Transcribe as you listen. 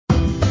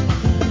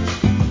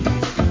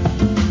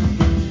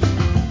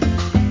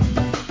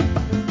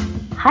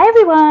Hi,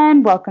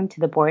 everyone. Welcome to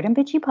the Bored and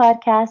Bitchy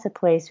podcast, a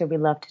place where we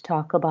love to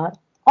talk about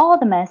all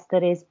the mess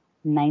that is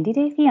 90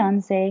 Day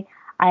Fiance.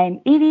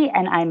 I'm Evie,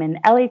 and I'm an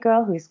LA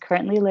girl who's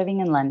currently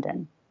living in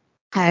London.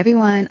 Hi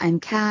everyone,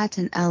 I'm Kat,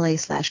 an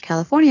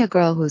LA/California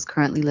girl who's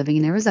currently living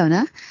in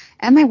Arizona.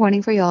 And my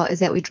warning for y'all is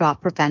that we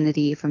drop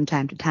profanity from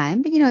time to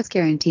time, but it's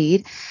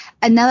guaranteed.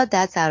 And now that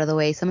that's out of the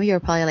way, some of you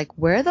are probably like,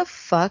 where the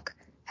fuck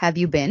have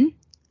you been?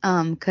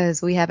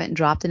 Because we haven't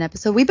dropped an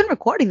episode. We've been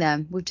recording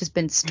them. We've just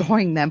been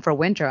storing them for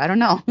winter. I don't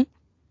know.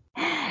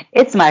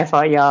 It's my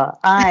fault, y'all.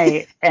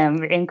 I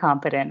am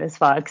incompetent as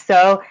fuck.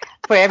 So,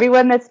 for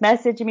everyone that's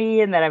messaged me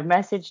and that I've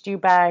messaged you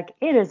back,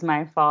 it is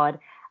my fault.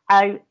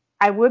 I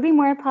I would be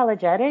more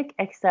apologetic,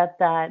 except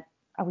that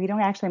we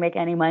don't actually make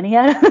any money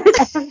out of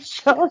this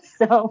show.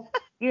 So,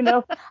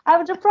 I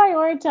have to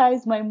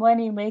prioritize my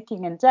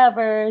money-making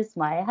endeavors,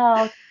 my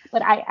health.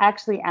 But I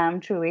actually am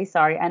truly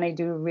sorry, and I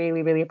do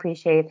really, really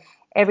appreciate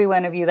every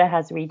one of you that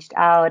has reached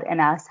out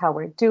and asked how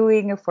we're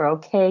doing, if we're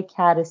okay.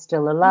 Kat is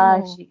still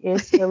alive. Oh. She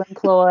is still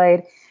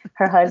employed.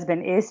 Her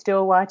husband is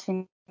still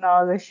watching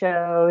all the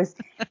shows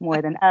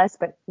more than us,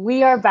 but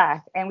we are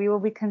back and we will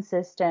be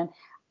consistent.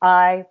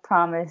 I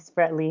promise,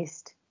 for at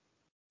least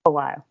a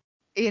while.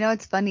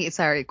 It's funny.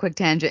 Sorry, quick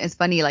tangent. It's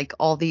funny, like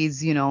all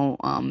these,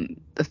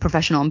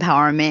 professional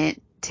empowerment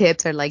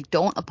tips are like,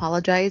 don't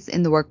apologize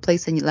in the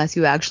workplace unless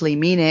you actually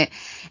mean it.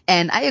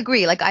 And I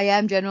agree. Like, I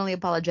am generally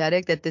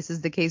apologetic that this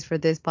is the case for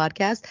this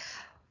podcast.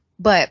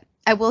 But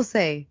I will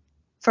say,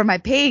 for my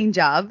paying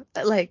job,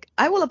 like,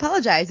 I will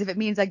apologize if it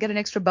means I get an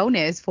extra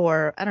bonus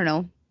for, I don't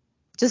know,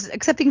 just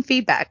accepting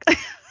feedback.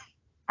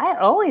 I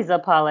always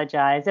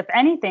apologize. If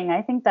anything,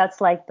 I think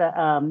that's like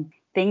the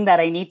thing that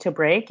I need to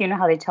break. You know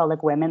how they tell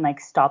like women like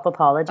stop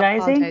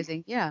apologizing?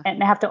 Apologizing. Yeah.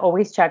 And I have to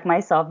always check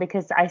myself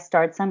because I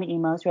start some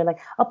emails where like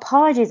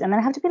apologies, and then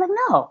I have to be like,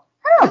 no,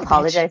 I don't No, bitch.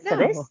 apologize for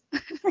No. this.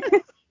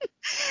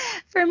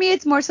 For me,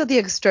 it's more so the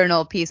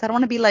external piece. I don't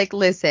want to be like,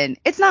 listen,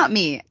 it's not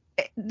me.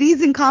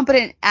 These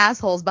incompetent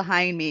assholes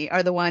behind me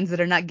are the ones that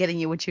are not getting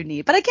you what you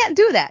need. But I can't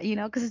do that,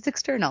 because it's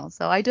external.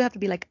 So I do have to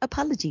be like,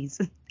 apologies.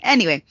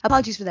 Anyway,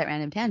 apologies for that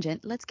random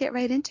tangent. Let's get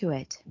right into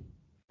it.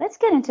 Let's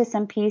get into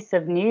some piece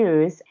of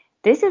news.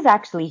 This is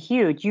actually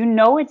huge. You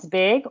know it's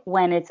big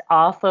when it's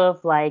off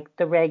of like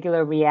the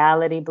regular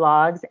reality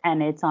blogs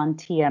and it's on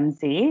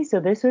TMZ.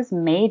 So this was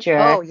major.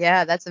 Oh,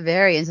 yeah, that's a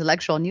very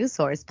intellectual news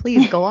source.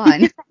 Please go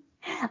on.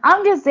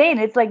 I'm just saying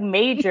it's like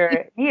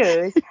major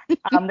news.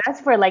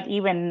 That's for like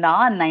even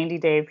non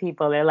 90-day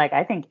people. They're like,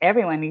 I think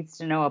everyone needs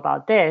to know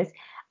about this.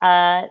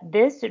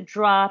 This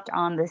dropped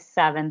on the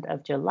 7th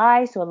of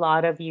July. So a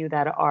lot of you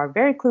that are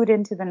very clued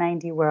into the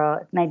 90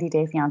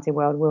 Day Fiance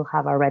world will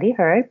have already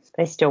heard.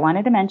 But I still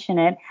wanted to mention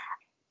it.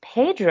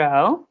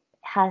 Pedro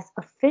has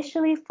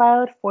officially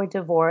filed for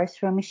divorce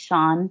from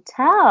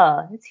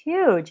Chantel. It's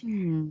huge.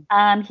 Hmm.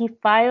 He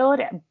filed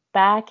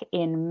back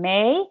in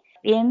May.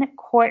 In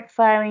court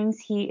filings,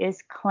 he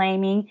is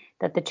claiming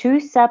that the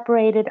two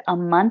separated a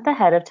month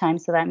ahead of time.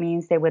 So that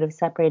means they would have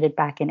separated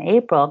back in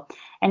April.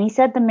 And he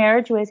said the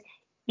marriage was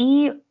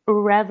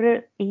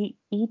irreparably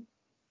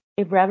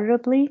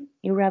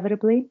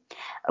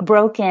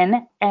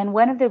broken. And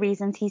one of the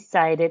reasons he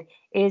cited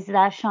is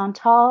that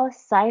Chantal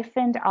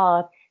siphoned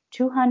off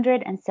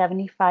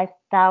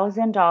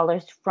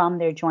 $275,000 from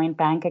their joint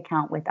bank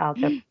account without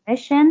their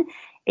permission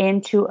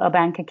into a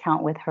bank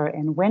account with her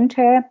in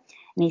winter.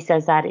 And he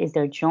says that is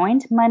their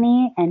joint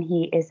money, and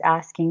he is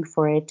asking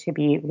for it to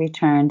be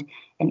returned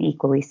and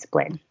equally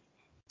split.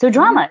 So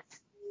dramas.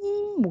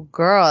 Ooh,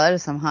 girl, that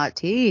is some hot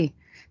tea.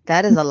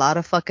 That is a lot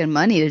of fucking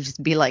money to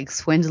just be like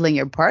swindling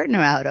your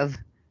partner out of.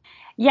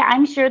 Yeah,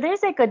 I'm sure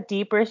there's like a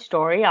deeper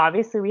story.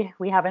 Obviously,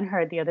 we haven't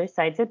heard the other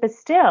sides of it, but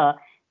still,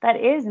 that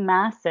is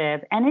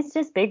massive. And it's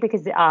just big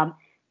because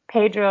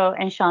Pedro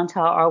and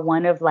Chantal are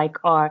one of like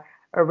our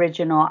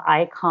original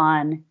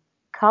icon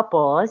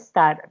couples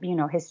that,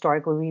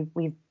 historically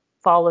we've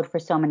followed for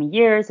so many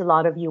years. A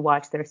lot of you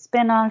watch their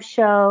spin-off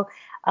show,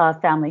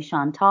 Family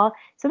Chantal.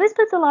 So this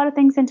puts a lot of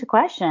things into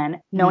question.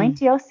 Knowing Mm.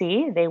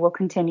 TLC, they will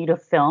continue to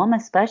film,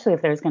 especially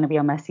if there's going to be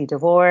a messy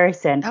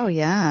divorce and Oh,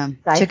 yeah.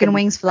 Chicken siphon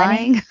wings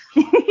money.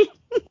 flying.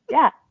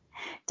 Yeah,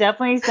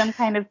 definitely some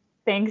kind of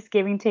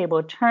Thanksgiving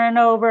table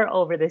turnover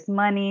over this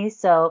money.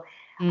 So,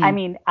 I Mm.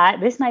 mean,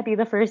 this might be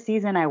the first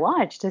season I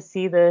watch to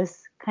see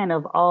this kind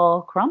of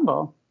all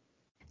crumble.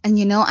 And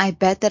I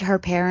bet that her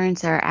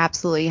parents are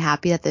absolutely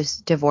happy that this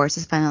divorce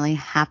is finally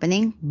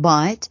happening,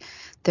 but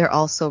they're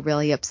also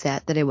really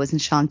upset that it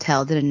wasn't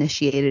Chantel that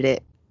initiated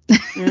it.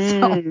 So,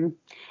 Mm.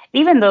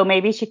 Even though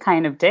maybe she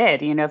kind of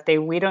did, if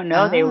we don't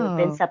know, they've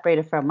been oh.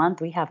 separated for a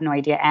month, we have no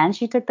idea, and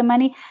she took the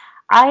money.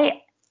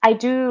 I I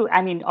do.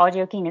 I mean, all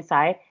joking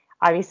aside,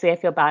 obviously I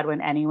feel bad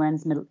when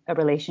anyone's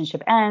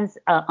relationship ends,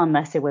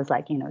 unless it was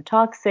like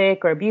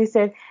toxic or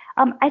abusive.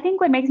 I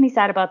think what makes me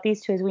sad about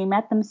these two is we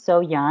met them so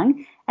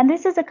young, And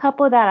this is a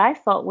couple that I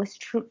felt was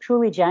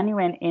truly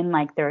genuine in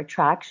like their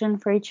attraction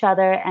for each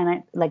other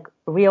and like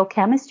real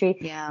chemistry.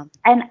 Yeah.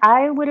 And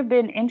I would have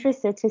been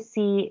interested to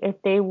see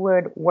if they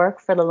would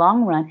work for the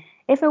long run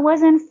if it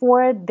wasn't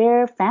for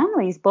their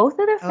families. Both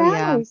of their Oh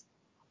yeah. families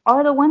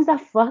are the ones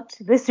that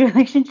fucked this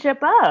relationship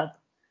up.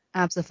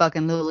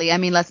 Absolutely. I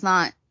mean, let's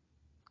not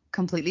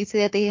completely say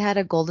that they had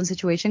a golden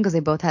situation because they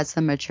both had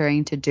some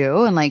maturing to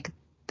do, and like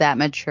that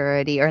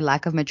maturity or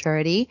lack of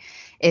maturity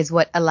is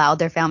what allowed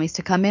their families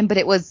to come in, but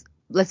it was,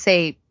 let's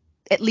say,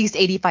 at least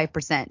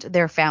 85%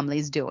 their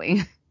families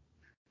doing.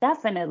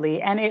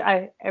 Definitely. And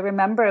I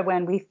remember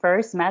when we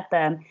first met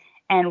them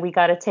and we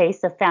got a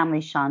taste of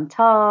family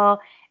Chantal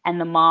and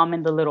the mom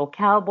in the little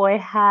cowboy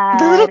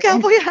The little hat.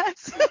 cowboy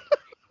hats.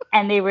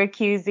 And they were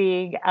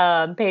accusing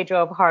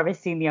Pedro of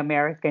harvesting the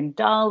American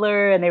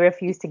dollar, and they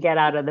refused to get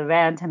out of the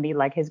van to meet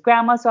like his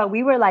grandma. So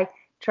we were like,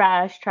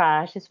 trash,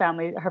 trash. His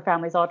family, her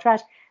family's all trash.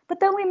 But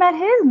then we met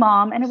his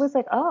mom, and it was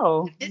like,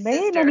 oh, His they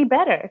ain't sister. any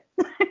better.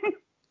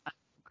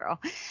 Girl.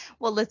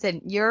 Well,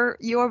 listen, you're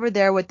over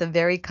there with the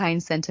very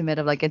kind sentiment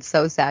of like it's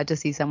so sad to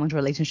see someone's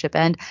relationship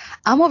end.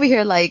 I'm over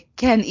here like,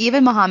 can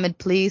even Muhammad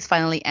please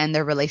finally end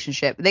their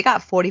relationship? They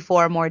got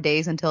 44 more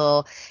days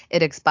until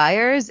it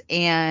expires,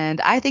 and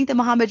I think that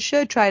Muhammad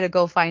should try to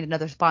go find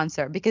another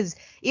sponsor because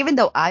even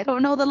though I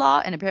don't know the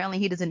law and apparently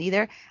he doesn't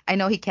either, I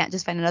know he can't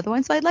just find another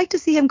one. So I'd like to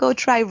see him go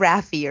try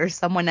Rafi or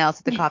someone else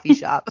at the coffee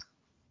shop.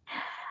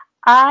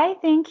 I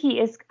think he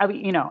is,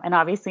 and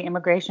obviously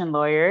immigration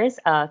lawyers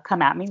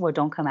come at me. Well,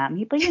 don't come at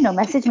me, but,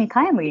 message me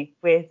kindly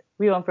with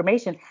real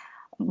information.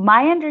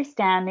 My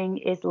understanding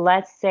is,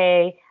 let's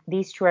say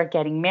these two are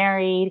getting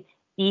married.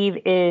 Eve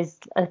is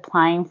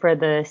applying for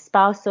the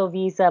spousal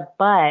visa,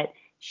 but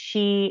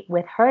she,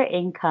 with her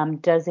income,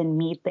 doesn't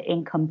meet the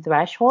income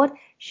threshold.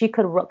 She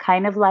could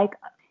kind of like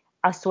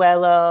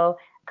Asuelo,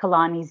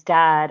 Kalani's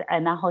dad,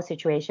 and that whole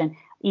situation.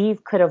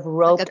 Eve could have Like a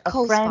roped a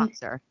friend.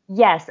 co-sponsor.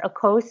 Yes, a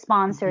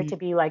co-sponsor Hmm. to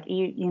be like,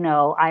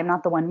 I'm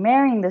not the one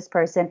marrying this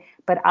person,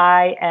 but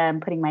I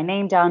am putting my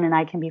name down and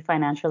I can be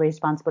financially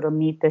responsible to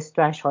meet this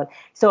threshold.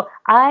 So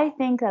I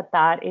think that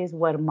that is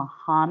what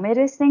Muhammad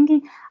is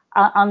thinking,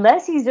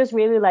 unless he's just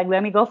really like,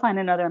 let me go find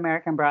another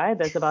American bride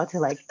that's about to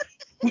like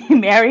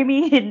marry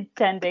me in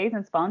 10 days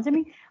and sponsor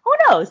me. Who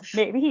knows?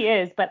 Maybe he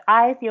is, but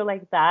I feel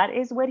like that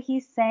is what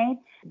he's saying.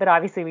 But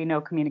obviously, we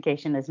know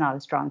communication is not a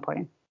strong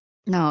point.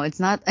 No, it's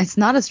not. It's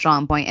not a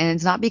strong point, and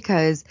it's not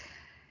because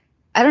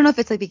I don't know if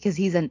it's like because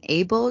he's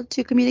unable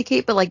to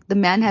communicate, but like the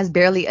man has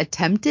barely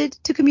attempted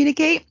to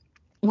communicate,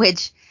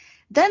 which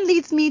then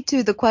leads me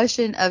to the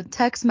question of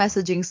text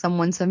messaging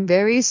someone some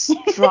very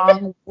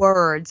strong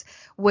words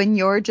when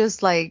you're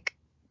just like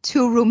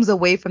 2 rooms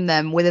away from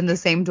them within the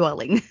same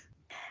dwelling.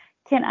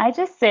 Can I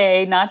just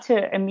say, not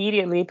to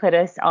immediately put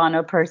us on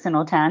a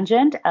personal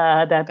tangent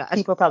Oh that God.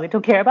 people probably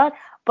don't care about,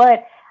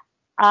 but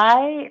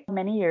I,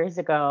 many years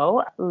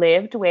ago,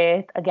 lived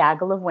with a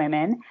gaggle of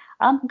women,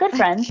 good A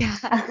friends.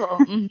 gaggle.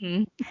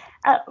 Hmm.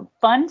 uh,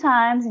 Fun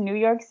times in New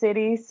York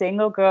City,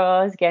 single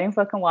girls getting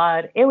fucking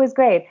wild. It was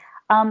great.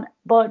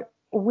 But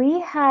we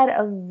had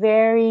a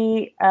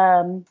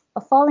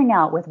falling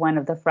out with one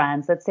of the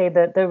friends. Let's say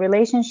the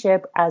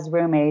relationship as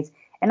roommates,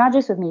 and not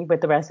just with me,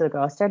 but the rest of the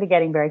girls, started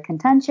getting very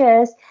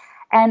contentious.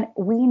 And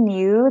we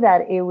knew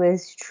that it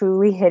was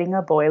truly hitting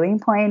a boiling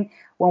point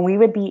when we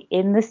would be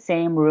in the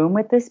same room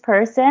with this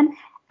person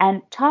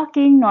and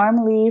talking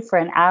normally for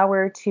an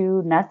hour or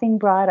two, nothing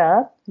brought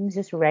up. It was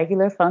just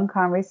regular fun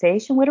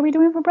conversation. What are we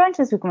doing for brunch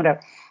this week?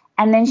 Whatever.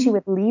 And then she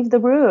would leave the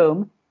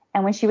room.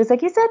 And when she was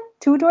like, you said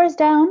 2 doors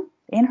down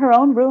in her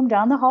own room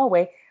down the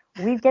hallway,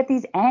 we'd get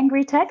these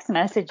angry text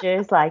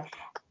messages like,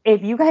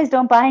 if you guys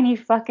don't buy any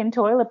fucking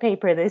toilet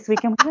paper this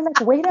week, and we were like,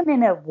 wait a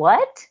minute,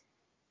 what?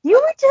 You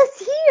were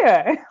just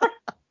here.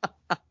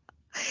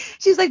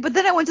 She's like, but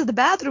then I went to the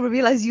bathroom and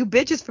realized you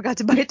bitches forgot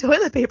to buy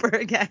toilet paper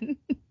again.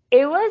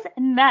 It was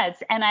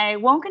nuts. And I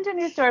won't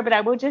continue the story, but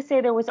I will just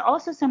say there was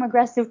also some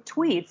aggressive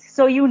tweets.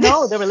 So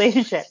the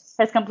relationship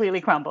has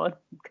completely crumbled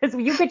because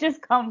you could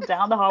just come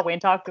down the hallway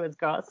and talk to his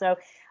girl. So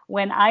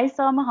when I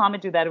saw Muhammad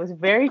do that, it was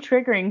very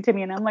triggering to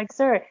me. And I'm like,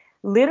 sir,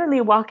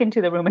 literally walk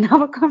into the room and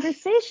have a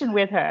conversation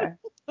with her.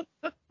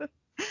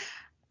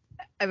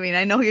 I mean,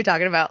 I know who you're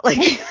talking about. Like,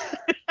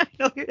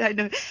 I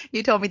know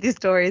you told me these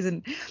stories,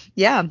 and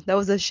yeah, that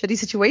was a shitty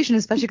situation,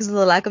 especially because of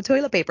the lack of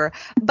toilet paper.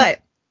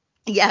 But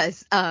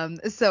yes,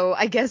 so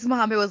I guess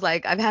Muhammad was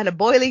like, I've had a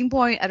boiling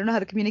point. I don't know how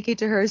to communicate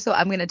to her, so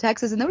I'm gonna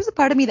text this. And there was a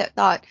part of me that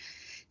thought,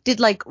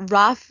 did like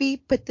Rafi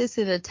put this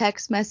in a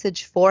text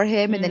message for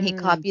him, and then he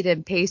Mm, copied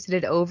and pasted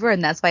it over,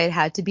 and that's why it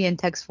had to be in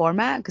text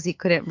format because he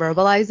couldn't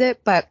verbalize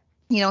it. But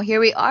here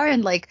we are,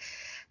 and like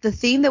the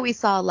theme that we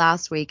saw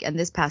last week and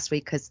this past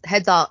week, because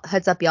heads up,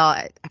 y'all,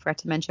 I forgot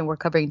to mention we're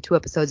covering 2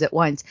 episodes at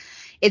once.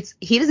 It's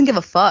he doesn't give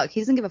a fuck. He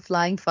doesn't give a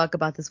flying fuck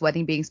about this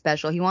wedding being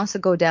special. He wants to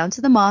go down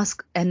to the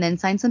mosque and then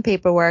sign some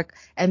paperwork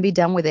and be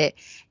done with it.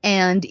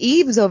 And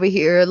Eve's over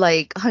here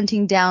like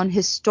hunting down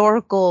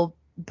historical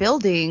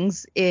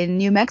buildings in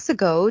New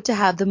Mexico to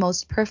have the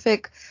most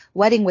perfect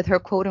wedding with her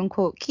quote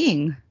unquote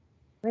king.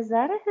 was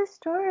that a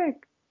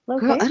historic?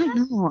 Girl, I location?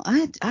 don't know.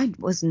 I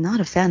was not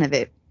a fan of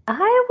it.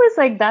 I was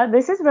like that.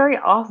 This is very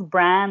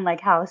off-brand,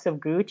 like House of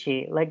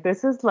Gucci. Like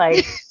this is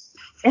like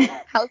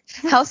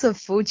House of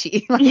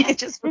Fuji. Like yeah, it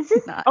just was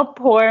this is not. a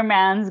poor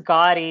man's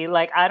Gotti.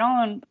 Like I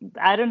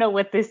don't know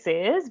what this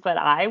is, but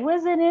I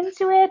wasn't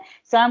into it.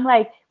 So I'm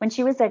like, when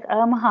she was like,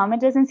 Muhammad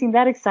doesn't seem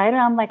that excited.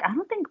 I'm like, I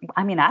don't think.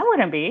 I mean, I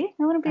wouldn't be.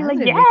 I wouldn't be I like,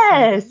 wouldn't be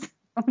yes, excited.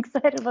 I'm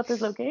excited about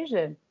this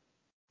location.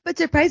 But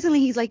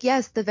surprisingly, he's like,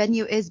 yes, the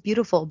venue is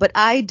beautiful, but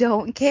I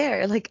don't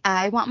care. Like,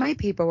 I want my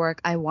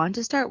paperwork. I want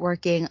to start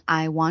working.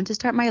 I want to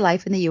start my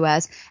life in the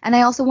US. And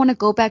I also want to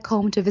go back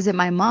home to visit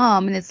my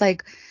mom. And it's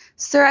like,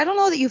 sir, I don't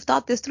know that you've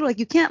thought this through. Like,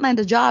 you can't land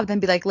a job, then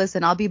be like,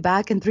 listen, I'll be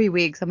back in 3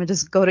 weeks. I'm going to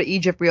just go to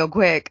Egypt real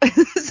quick.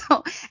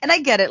 So, and I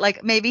get it.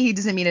 Like, maybe he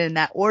doesn't mean it in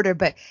that order,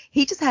 but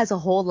he just has a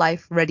whole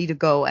life ready to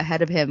go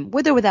ahead of him,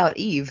 with or without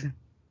Eve.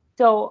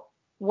 So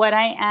what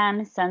I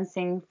am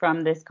sensing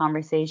from this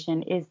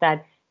conversation is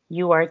that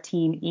you are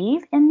Team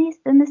Eve in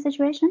this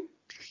situation.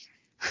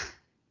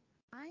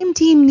 I'm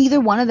team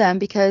neither one of them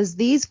because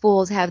these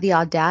fools have the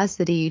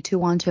audacity to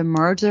want to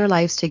merge their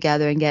lives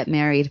together and get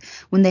married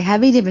when they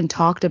haven't even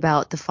talked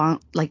about the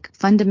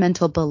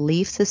fundamental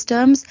belief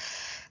systems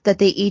that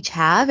they each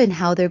have and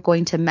how they're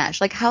going to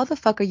mesh. Like, how the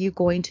fuck are you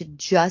going to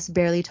just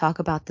barely talk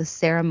about the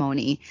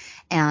ceremony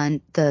and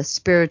the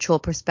spiritual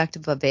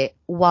perspective of it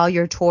while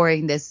you're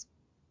touring this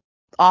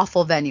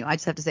awful venue? I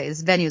just have to say,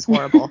 this venue is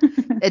horrible,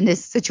 and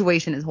this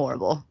situation is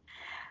horrible.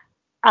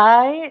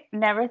 I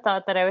never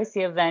thought that I would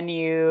see a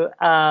venue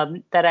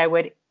that I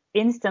would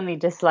instantly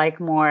dislike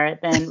more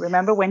than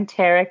remember when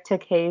Tarek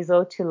took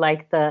Hazel to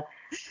like the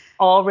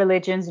all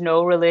religions,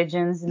 no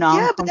religions,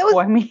 Yeah, but that was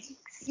non-conforming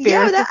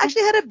Yeah, that spiritism.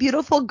 actually had a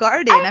beautiful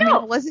garden. I I mean,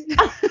 know. it wasn't.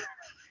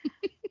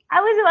 I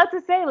was about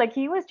to say, like,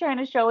 he was trying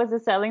to show us the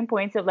selling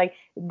points of, like,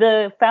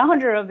 the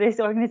founder of this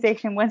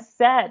organization was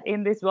set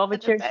in this velvet On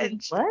the church. Like,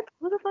 bench. what?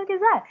 Who the fuck is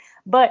that?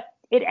 But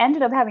it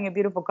ended up having a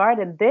beautiful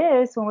garden.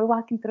 This, when we're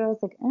walking through, I was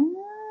like,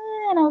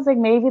 and I was like,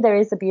 maybe there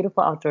is a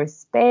beautiful outdoor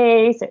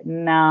space.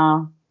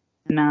 No,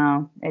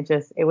 no,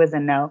 it was a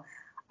no.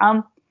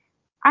 Um,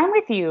 I'm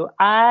with you.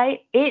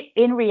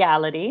 In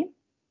reality,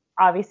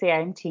 obviously,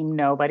 I'm team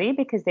nobody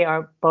because they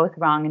are both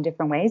wrong in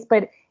different ways.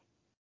 But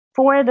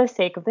for the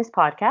sake of this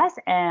podcast,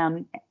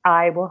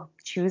 I will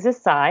choose a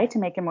side to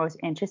make it most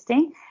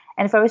interesting.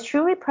 And if I was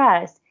truly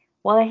pressed,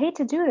 while I hate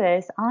to do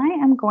this, I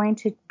am going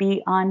to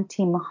be on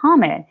Team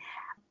Muhammad.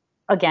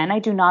 Again, I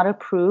do not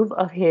approve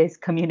of his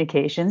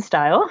communication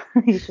style.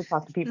 He should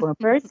talk to people in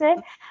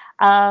person.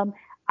 Um,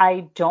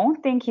 I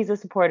don't think he's a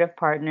supportive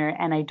partner,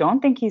 and I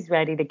don't think he's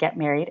ready to get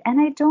married. And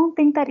I don't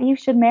think that Eve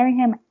should marry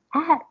him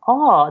at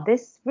all.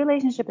 This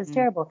relationship is Mhm.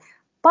 terrible.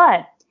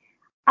 But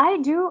I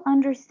do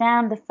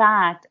understand the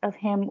fact of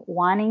him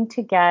wanting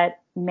to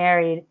get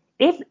married.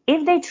 If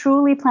they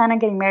truly plan on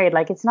getting married,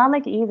 like it's not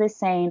like Eve is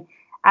saying,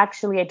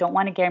 actually, I don't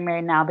want to get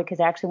married now because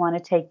I actually want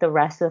to take the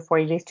rest of the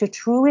 40 days to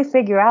truly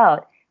figure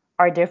out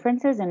our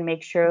differences and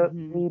make sure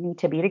Mhm. we need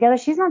to be together.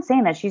 She's not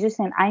saying that. She's just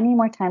saying, I need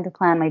more time to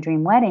plan my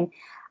dream wedding.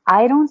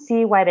 I don't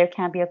see why there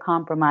can't be a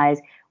compromise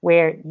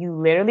where you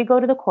literally go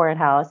to the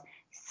courthouse,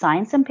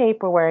 sign some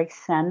paperwork,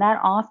 send that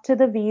off to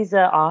the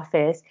visa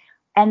office,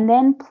 and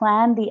then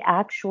plan the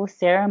actual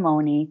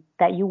ceremony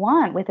that you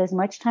want with as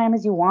much time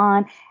as you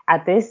want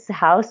at this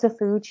house of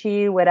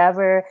Fuji,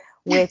 whatever,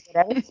 with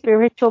whatever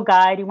spiritual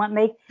guide you want.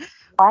 Like,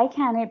 why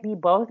can't it be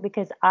both?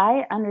 Because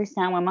I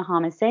understand what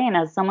Muhammad's saying.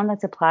 As someone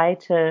that's applied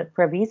to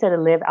for a visa to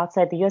live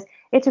outside the US,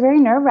 it's very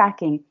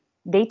nerve-wracking.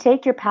 They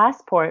take your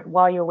passport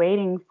while you're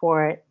waiting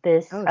for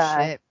this Oh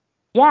shit.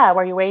 yeah,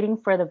 while you're waiting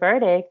for the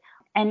verdict.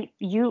 And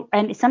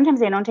sometimes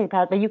they don't take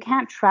out, but you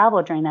can't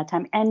travel during that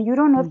time. And you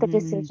don't know if the Mhm.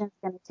 decision is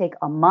going to take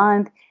a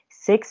month,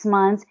 6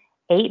 months,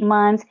 8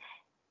 months.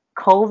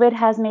 COVID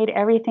has made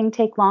everything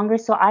take longer.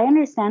 So I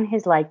understand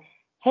his like,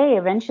 hey,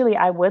 eventually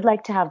I would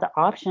like to have the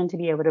option to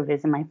be able to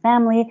visit my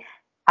family.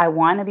 I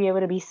want to be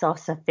able to be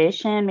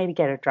self-sufficient, maybe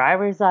get a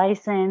driver's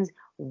license,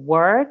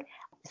 work.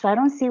 So I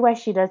don't see why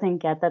she doesn't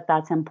get that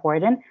that's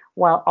important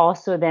while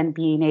also then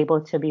being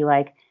able to be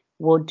like,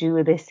 we'll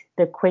do this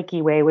the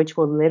quickie way, which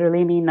will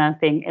literally mean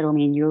nothing. It'll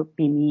mean you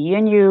be me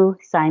and you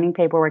signing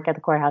paperwork at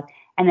the courthouse,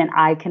 and then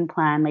I can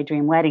plan my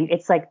dream wedding.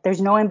 It's like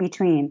there's no in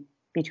between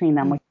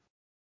them.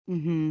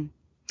 Mhm.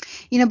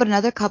 But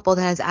another couple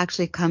that has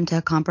actually come to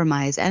a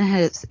compromise and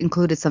has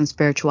included some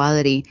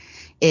spirituality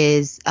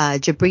is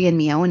Jabri and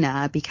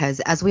Miona, because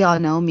as we all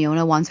know,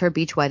 Miona wants her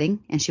beach wedding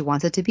and she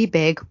wants it to be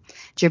big.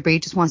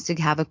 Jabri just wants to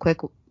have a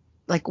quick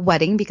like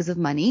wedding because of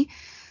money.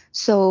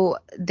 So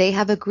they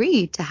have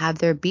agreed to have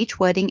their beach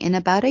wedding in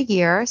about a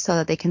year so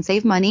that they can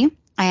save money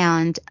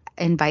and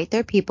invite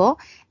their people.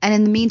 And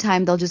in the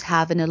meantime, they'll just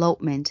have an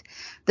elopement.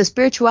 The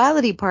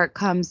spirituality part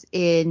comes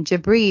in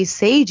Jabri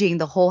saging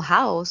the whole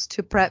house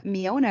to prep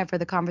Miona for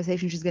the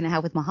conversation she's going to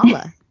have with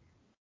Mahala.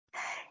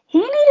 He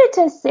needed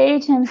to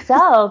sage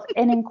himself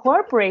and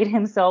incorporate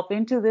himself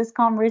into this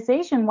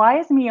conversation. Why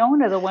is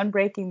Miona the one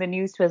breaking the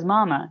news to his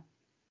mama?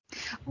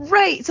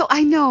 Right. So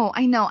I know.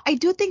 I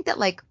do think that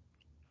like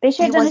They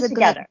should have it done was it a good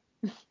together.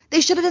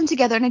 they should have been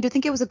together, and I do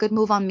think it was a good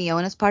move on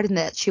Miona's part in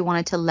that she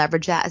wanted to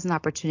leverage that as an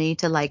opportunity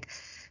to like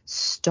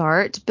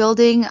start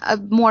building a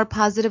more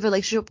positive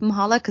relationship with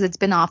Mahala because it's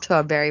been off to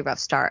a very rough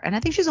start. And I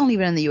think she's only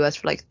been in the US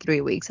for like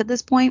 3 weeks at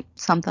this point,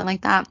 something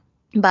like that.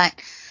 But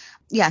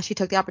yeah, she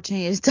took the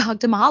opportunity to talk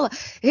to Mahala.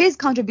 His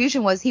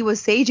contribution was he was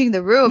saging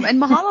the room,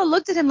 and Mahala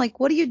looked at him like,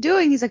 "What are you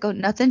doing?" He's like, "Oh,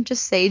 nothing,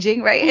 just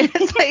saging," right? And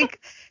it's like,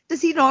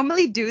 does he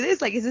normally do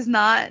this? Like, is this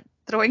not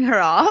throwing her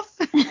off?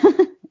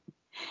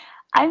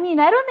 I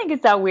mean, I don't think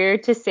it's that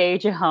weird to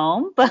sage a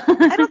home, but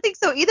I don't think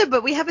so either,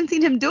 but we haven't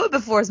seen him do it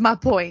before, is my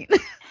point.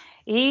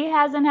 he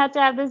hasn't had to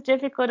have this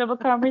difficult of a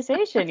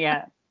conversation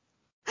yet.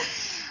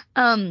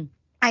 Um,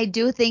 I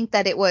do think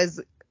that it was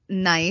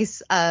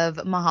nice of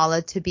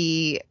Mahala to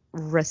be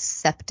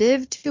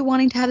receptive to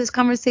wanting to have this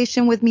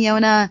conversation with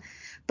Miona,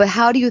 but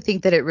how do you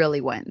think that it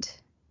really went?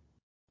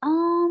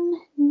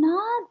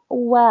 Not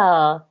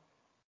well.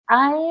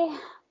 I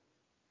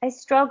I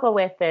struggle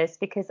with this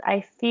because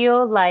I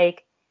feel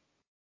like,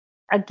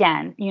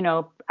 again,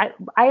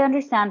 I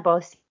understand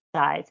both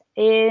sides.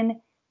 In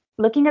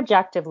looking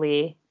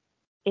objectively,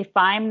 if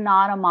I'm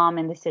not a mom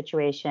in this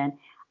situation,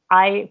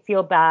 I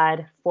feel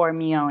bad for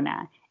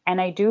Miona.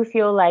 And I do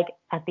feel like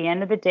at the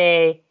end of the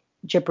day,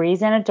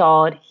 Jabri's an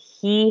adult.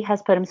 He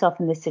has put himself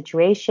in this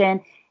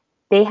situation.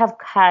 They have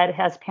had,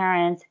 as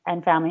parents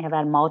and family, have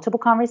had multiple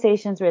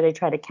conversations where they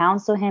try to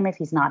counsel him if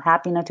he's not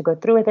happy not to go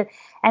through with it,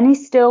 and he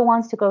still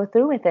wants to go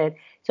through with it.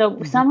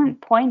 So some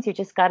points you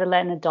just got to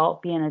let an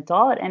adult be an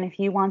adult, and if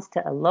he wants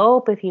to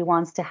elope, if he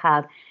wants to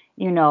have,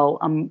 a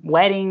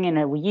wedding in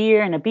a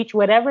year and a beach,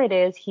 whatever it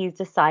is, he's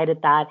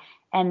decided that,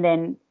 and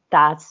then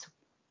that's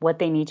what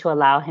they need to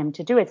allow him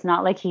to do. It's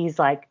not like he's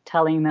like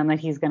telling them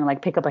that he's going to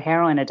like pick up a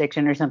heroin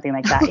addiction or something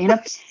like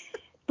that.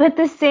 But at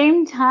the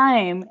same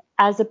time,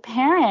 as a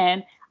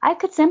parent, I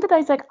could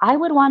sympathize. Like, I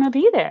would want to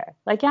be there.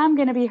 Like, yeah, I'm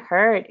going to be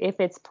hurt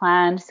if it's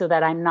planned so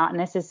that I'm not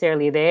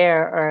necessarily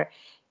there, or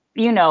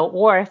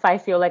if I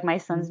feel like my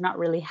son's not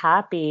really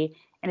happy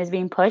and is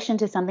being pushed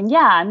into something. Yeah,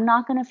 I'm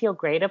not going to feel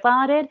great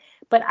about it.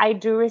 But I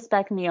do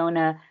respect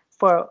Miona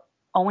for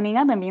owning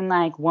up and being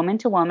like, woman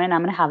to woman,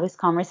 I'm going to have this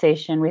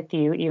conversation with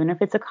you, even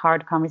if it's a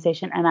hard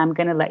conversation, and I'm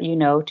going to let you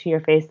know to your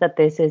face that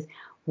this is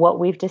what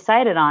we've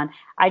decided on.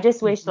 I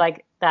just wish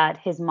like that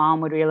his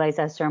mom would realize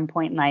at a certain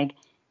point, like,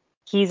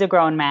 he's a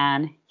grown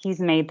man,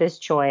 he's made this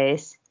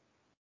choice,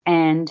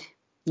 and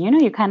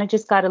you kind of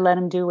just got to let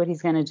him do what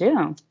he's going to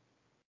do.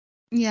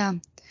 Yeah,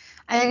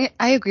 I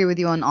agree with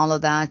you on all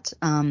of that.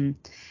 And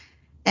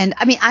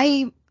I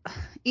mean,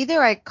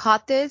 either I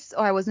caught this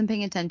or I wasn't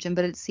paying attention,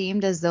 but it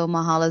seemed as though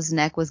Mahala's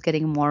neck was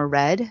getting more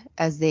red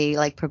as they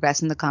like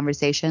progressed in the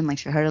conversation. Like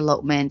she heard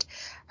elopement,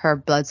 her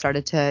blood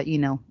started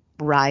to,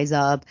 rise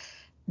up.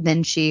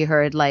 Then she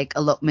heard like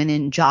elopement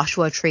in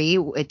Joshua Tree,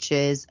 which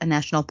is a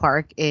national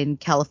park in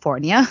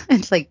California.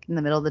 It's like in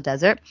the middle of the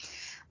desert.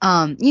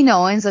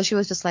 And so she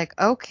was just like,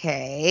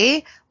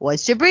 okay,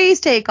 what's Jabri's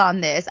take on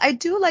this? I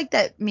do like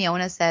that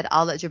Miona said,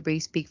 I'll let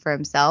Jabri speak for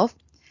himself.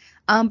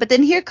 But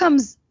then here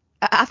comes,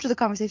 after the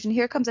conversation,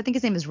 here comes, I think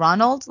his name is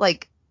Ronald,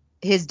 like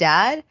his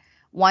dad,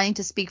 wanting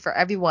to speak for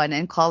everyone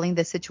and calling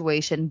the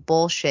situation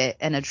bullshit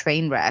and a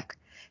train wreck.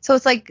 So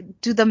it's like,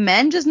 do the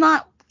men just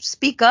not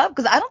speak up?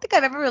 Because I don't think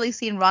I've ever really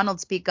seen Ronald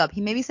speak up.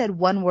 He maybe said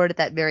one word at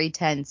that very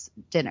tense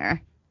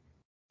dinner.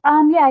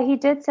 Yeah, he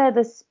did say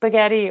the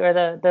spaghetti or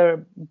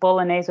the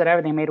bolognese,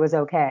 whatever they made, was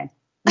okay.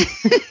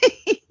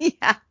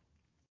 Yeah.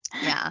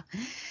 Yeah.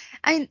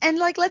 And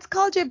like let's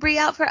call Jabri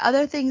out for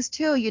other things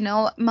too.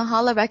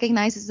 Mahala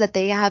recognizes that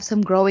they have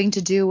some growing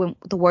to do, and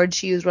the words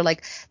she used were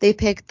like they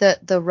picked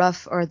the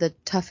rough or the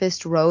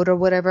toughest road or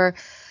whatever.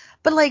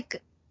 But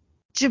like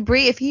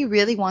Jabri, if he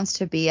really wants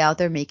to be out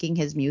there making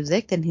his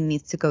music, then he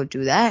needs to go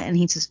do that, and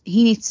he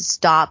needs to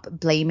stop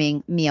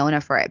blaming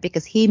Miona for it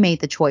because he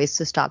made the choice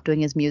to stop doing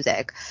his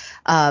music.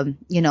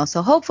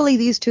 So hopefully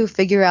these two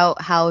figure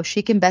out how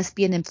she can best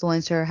be an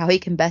influencer, how he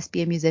can best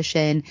be a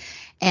musician,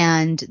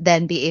 and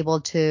then be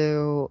able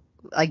to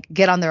like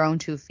get on their own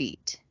 2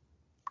 feet.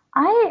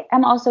 I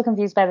am also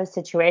confused by the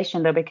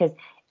situation though, because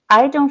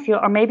I don't feel,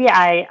 or maybe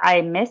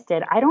I missed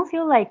it. I don't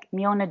feel like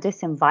Miona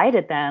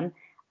disinvited them.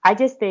 I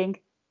just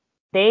think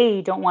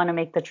they don't want to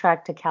make the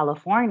trek to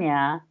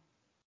California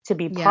to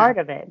be Yeah. part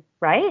of it,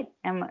 right?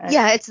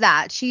 Yeah, it's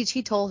that. She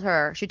told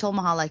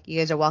Mahala, like, you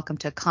guys are welcome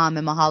to come.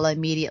 And Mahala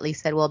immediately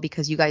said, well,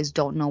 because you guys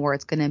don't know where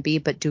it's going to be,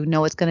 but do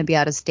know it's going to be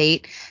out of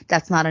state,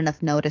 that's not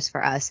enough notice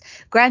for us.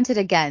 Granted,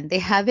 again, they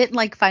haven't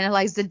like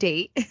finalized the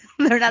date.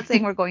 They're not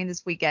saying we're going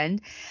this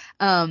weekend.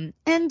 And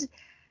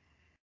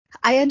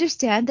I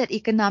understand that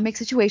economic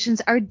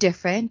situations are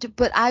different,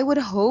 but I would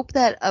hope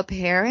that a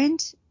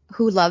parent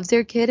who loves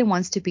their kid and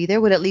wants to be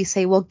there would at least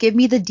say, well, give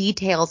me the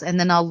details and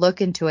then I'll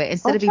look into it,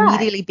 instead I'll of try.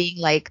 immediately being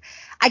like,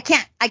 I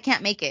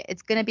can't make it.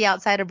 It's going to be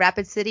outside of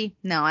Rapid City.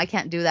 No, I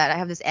can't do that. I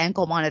have this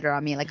ankle monitor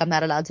on me. Like, I'm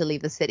not allowed to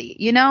leave the city,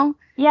 you know?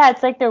 Yeah,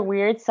 it's like their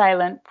weird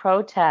silent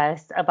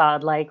protest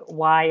about like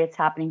why it's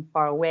happening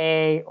far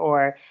away,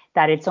 or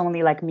that it's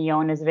only like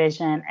Miona's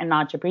vision and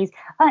not Jabri's.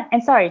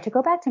 And sorry, to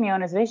go back to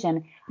Miona's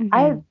vision,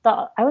 I Hmm.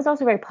 thought I was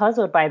also very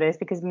puzzled by this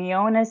because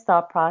Miona's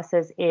thought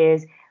process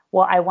is,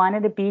 well, I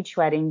wanted a beach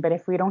wedding, but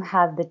if we don't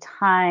have the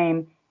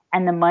time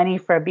and the money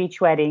for a beach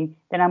wedding,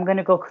 then I'm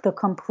gonna go the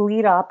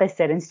complete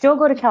opposite and still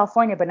go to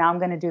California, but now I'm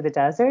gonna do the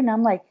desert. And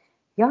I'm like,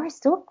 y'all are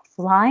still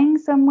flying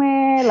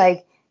somewhere,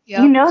 like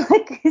Yep.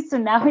 like so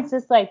now it's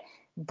just like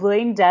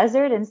plain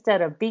desert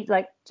instead of beach,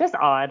 like just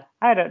odd.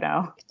 I don't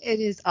know. It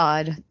is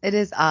odd. It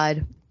is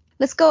odd.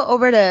 Let's go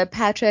over to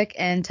Patrick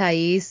and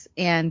Thais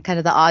and kind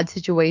of the odd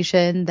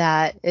situation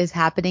that is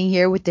happening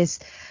here with this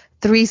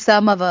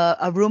threesome of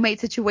a roommate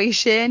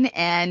situation,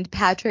 and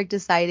Patrick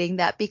deciding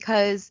that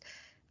because,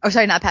 or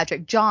sorry, not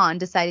Patrick, John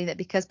deciding that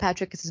because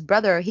Patrick is his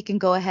brother, he can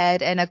go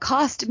ahead and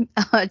accost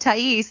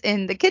Thais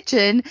in the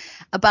kitchen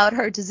about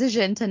her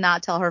decision to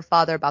not tell her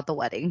father about the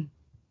wedding.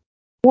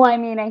 Well, I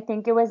mean, I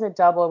think it was a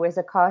double. It was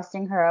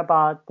accosting her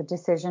about the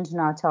decision to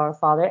not tell her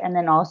father, and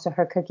then also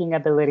her cooking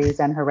abilities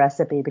and her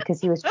recipe because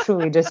he was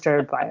truly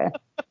disturbed by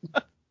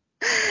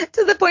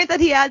To the point that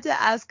he had to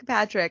ask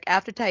Patrick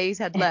after Thais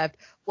had it. left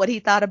what he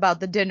thought about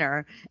the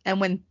dinner.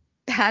 And when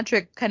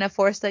Patrick kind of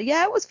forced a,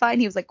 yeah, it was fine,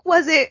 he was like,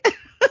 was it?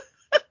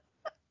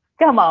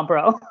 Come on,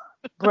 bro. Come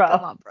Bro.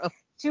 on, bro.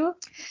 to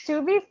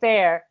to be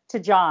fair to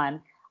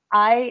John,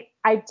 I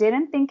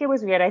didn't think it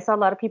was weird. I saw a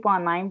lot of people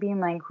online being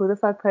like, "Who the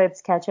fuck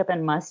puts ketchup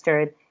and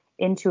mustard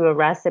into a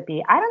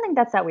recipe?" I don't think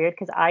that's that weird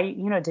because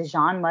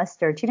Dijon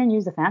mustard. She didn't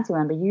use the fancy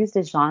one, but used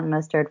Dijon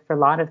mustard for a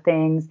lot of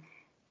things.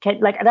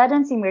 Like that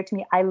doesn't seem weird to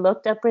me. I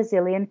looked up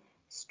Brazilian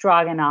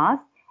stroganoff,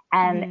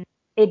 and Mhm.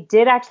 it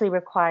did actually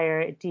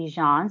require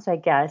Dijon. So I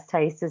guess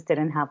Thais's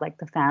didn't have like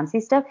the fancy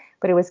stuff,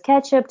 but it was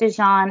ketchup,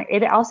 Dijon.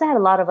 It also had a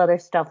lot of other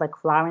stuff like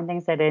flour and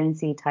things that I didn't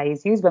see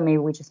Thais use, but maybe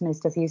we just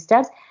missed a few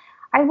steps.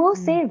 I will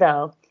Mm. say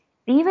though,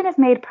 even if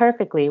made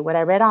perfectly, what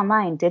I read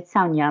online did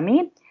sound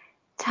yummy.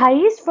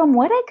 Thais, from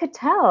what I could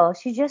tell,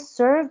 she just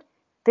served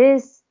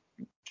this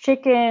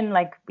chicken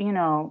like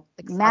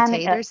Like man.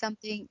 sauteed or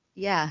something.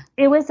 Yeah.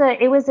 It was a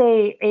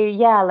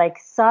yeah, like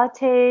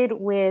sauteed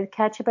with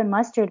ketchup and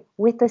mustard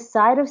with the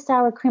side of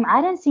sour cream. I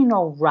didn't see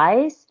no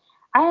rice.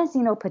 I didn't see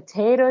no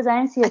potatoes. I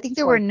didn't see I a think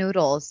there were tortilla.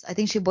 noodles. I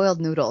think she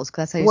boiled noodles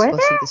because that's how you're Were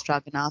supposed to eat there? the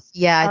stroganoff.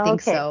 Yeah, I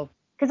think Okay. so.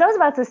 Because I was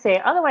about to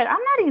say, otherwise, I'm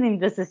not eating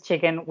this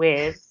chicken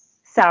with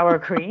sour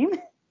cream.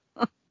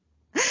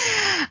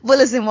 Well,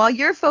 listen, while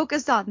you're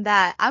focused on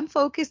that, I'm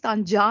focused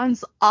on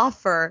John's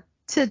offer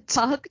to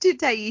talk to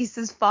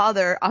Thais's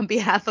father on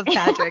behalf of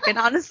Patrick. And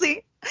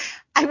honestly,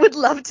 I would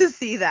love to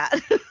see that.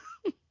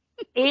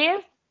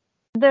 If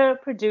the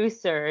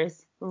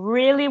producers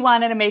really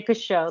wanted to make a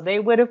show, they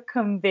would have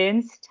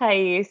convinced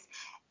Thais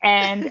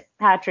and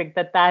Patrick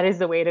that that is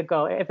the way to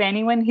go. If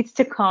anyone needs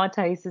to call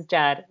Thais's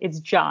dad, it's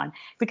John.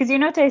 Because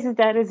Thais's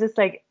dad is just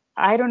like,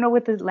 I don't know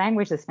what the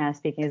language this man's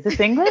speaking. Is this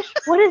English?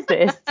 What is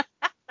this?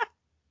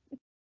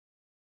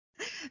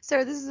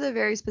 Sir, this is a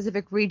very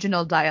specific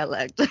regional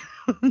dialect,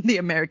 the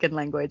American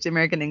language, the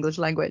American English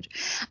language.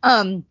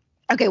 Um,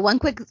 okay, one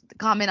quick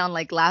comment on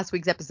like last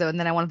week's episode, and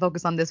then I want to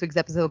focus on this week's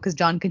episode because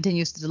John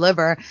continues to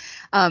deliver.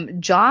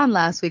 John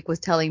last week was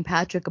telling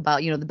Patrick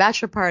about, the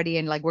bachelor party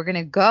and like we're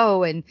gonna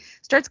go, and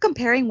starts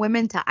comparing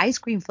women to ice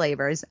cream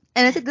flavors.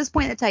 And it's at this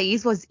point that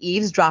Thais was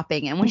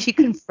eavesdropping, and when she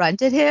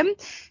confronted him,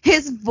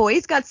 his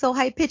voice got so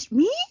high pitched.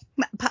 Me,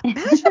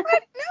 bachelor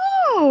party?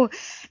 No.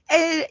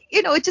 And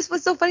it just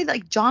was so funny that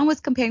like John was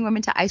comparing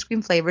women to ice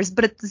cream flavors,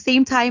 but at the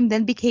same time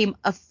then became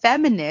a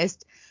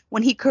feminist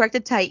when he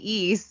corrected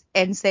Thais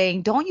and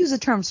saying, "Don't use the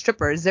term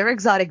strippers; they're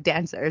exotic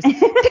dancers.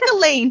 Pick a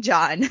lane,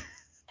 John."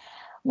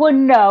 Well,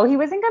 no, he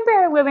wasn't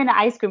comparing women to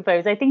ice cream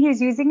flavors. I think he was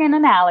using an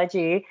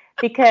analogy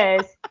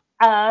because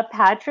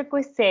Patrick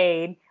was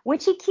saying,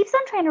 which he keeps on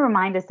trying to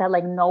remind us that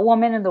like no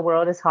woman in the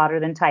world is hotter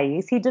than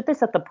Thais. He did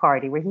this at the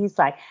party where he's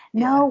like,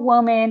 Yeah. no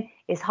woman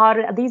is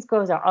hotter. These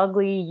girls are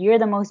ugly. You're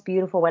the most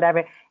beautiful,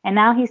 whatever. And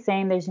now he's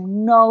saying there's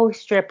no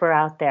stripper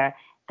out there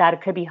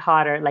that could be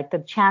hotter. Like the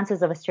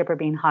chances of a stripper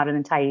being hotter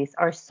than Thais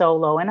are so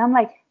low. And I'm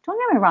like, don't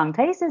get me wrong,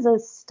 Thais is a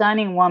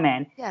stunning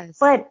woman, Yes.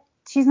 but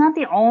she's not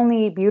the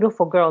only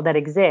beautiful girl that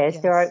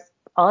exists. There are Yes.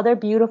 other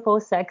beautiful,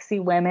 sexy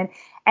women.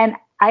 And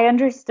I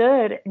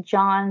understood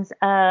John's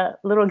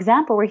little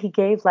example where he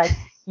gave like,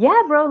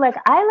 yeah, bro, like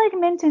I like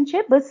mint and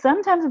chip, but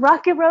sometimes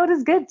Rocket Road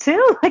is good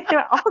too. Like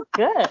they're all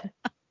good.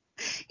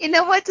 You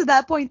know what? To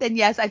that point, then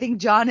yes, I think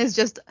John is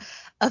just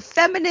a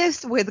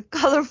feminist with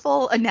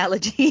colorful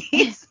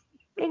analogies.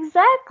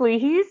 Exactly.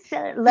 He's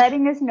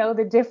letting us know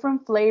the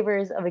different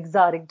flavors of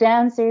exotic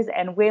dancers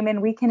and women.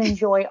 We can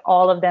enjoy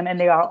all of them, and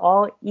they are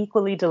all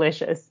equally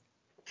delicious.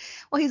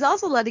 Well, he's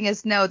also letting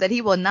us know that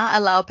he will not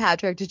allow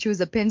Patrick to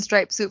choose a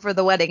pinstripe suit for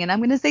the wedding. And I'm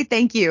going to say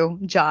thank you,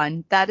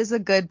 John. That is a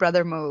good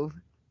brother move.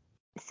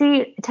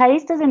 See,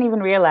 Thais doesn't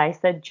even realize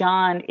that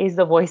John is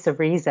the voice of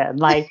reason.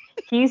 Like,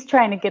 he's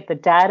trying to get the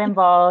dad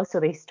involved so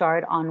they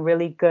start on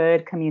really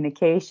good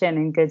communication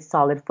and good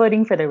solid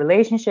footing for the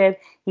relationship.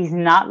 He's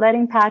not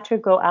letting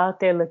Patrick go out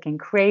there looking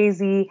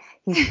crazy.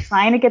 He's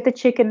trying to get the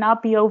chicken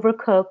not be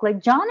overcooked.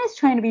 Like, John is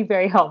trying to be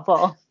very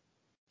helpful.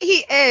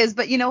 He is,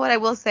 but you know what I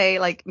will say?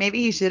 Like,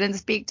 maybe he shouldn't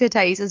speak to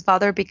Thais's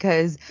father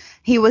because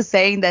he was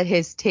saying that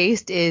his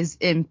taste is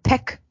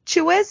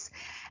impetuous.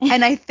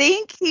 And I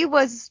think he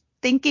was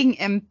thinking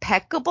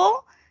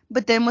impeccable,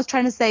 but then was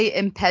trying to say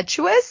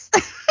impetuous.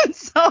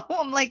 So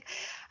I'm like,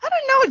 I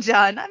don't know,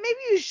 John. Maybe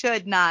you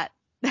should not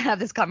have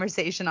this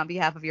conversation on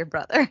behalf of your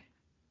brother.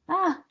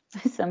 Ah,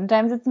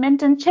 sometimes it's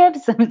mint and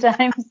chips,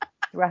 sometimes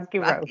rocky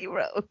road. Rocky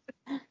Road.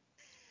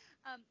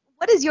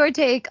 What is your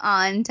take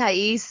on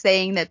Thais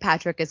saying that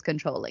Patrick is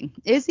controlling?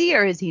 Is he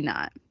or is he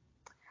not?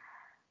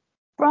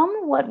 From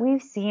what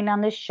we've seen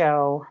on the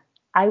show,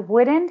 I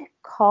wouldn't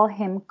call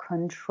him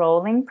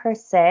controlling per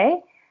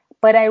se,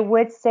 but I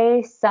would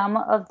say some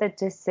of the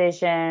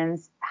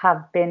decisions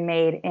have been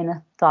made in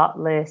a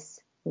thoughtless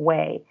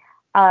way.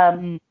 Um,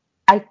 Mm.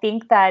 I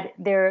think that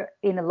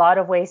in a lot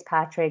of ways,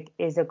 Patrick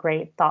is a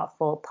great,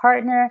 thoughtful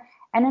partner.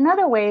 And in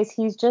other ways,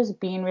 he's just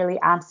being really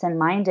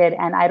absent-minded.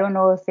 And I don't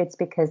know if it's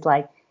because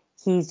like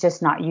he's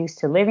just not used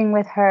to living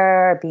with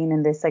her, being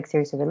in this like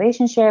serious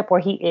relationship, or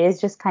he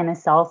is just kind of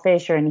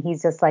selfish, or and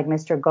he's just like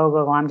Mr. Go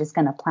Go Go, I'm just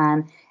gonna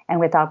plan and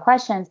without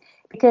questions.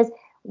 Because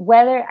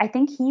whether I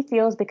think he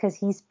feels because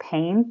he's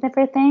paying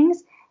for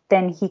things,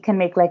 then he can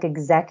make like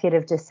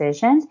executive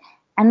decisions.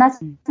 And that's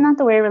not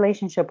the way a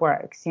relationship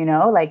works, you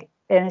know, like,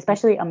 and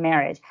especially a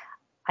marriage.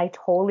 I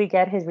totally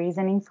get his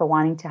reasoning for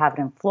wanting to have it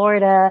in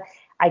Florida.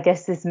 I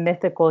guess this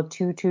mythical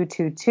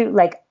 2222,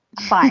 like,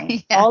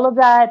 fine. Yeah. All of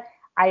that,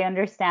 I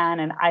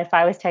understand. And if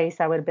I was Thais,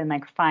 I would have been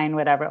like, fine,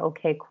 whatever.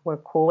 Okay, we're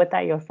cool with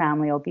that. Your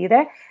family will be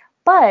there.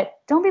 But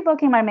don't be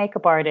booking my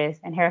makeup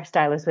artist and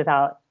hairstylist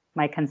without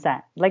my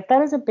consent. Like,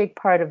 that is a big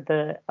part of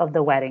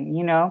the wedding,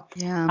 you know?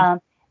 Yeah. Um,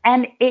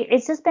 and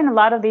it's just been a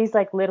lot of these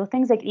like little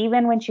things. Like,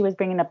 even when she was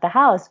bringing up the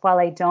house, while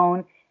I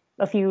don't,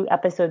 a few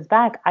episodes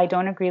back, I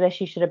don't agree that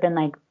she should have been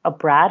like a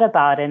brat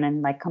about it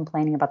and like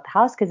complaining about the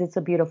house because it's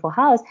a beautiful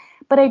house.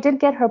 But I did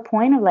get her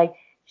point of like,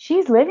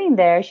 she's living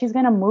there. She's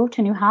going to move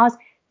to a new house.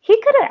 He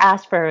could have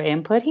asked for her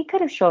input. He could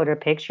have showed her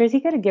pictures.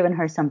 He could have given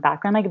her some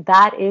background. Like,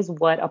 that is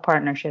what a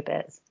partnership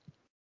is.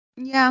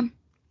 Yeah.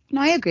 No,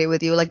 I agree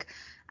with you. Like,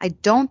 I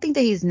don't think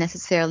that he's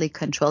necessarily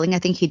controlling. I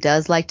think he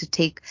does like to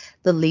take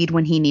the lead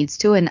when he needs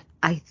to. And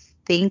I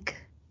think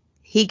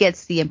he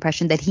gets the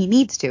impression that he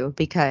needs to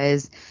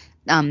because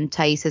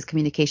Thais's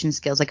communication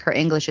skills, like her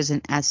English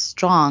isn't as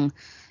strong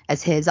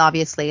as his,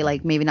 obviously,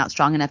 like maybe not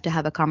strong enough to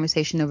have a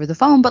conversation over the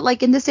phone. But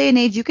like in this day and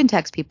age, you can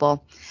text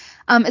people.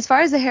 As far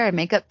as the hair and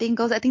makeup thing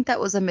goes, I think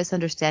that was a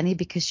misunderstanding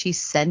because she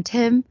sent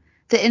him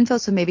the info.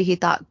 So maybe he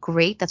thought,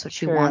 great, that's what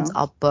she wants. True.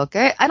 I'll book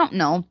it. I don't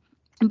know.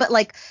 But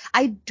like,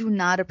 I do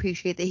not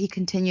appreciate that he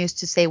continues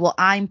to say, "Well,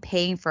 I'm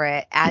paying for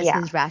it" as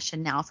Yeah. his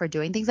rationale for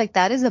doing things. Like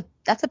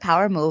that's a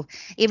power move.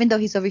 Even though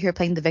he's over here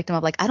playing the victim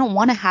of like, I don't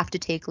want to have to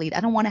take lead, I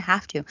don't want to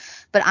have to,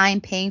 but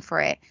I'm paying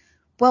for it.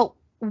 Well,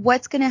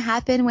 what's gonna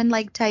happen when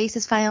like Thais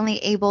is finally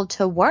able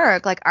to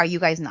work? Like, are you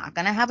guys not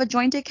gonna have a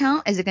joint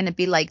account? Is it gonna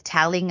be like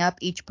tallying up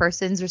each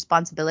person's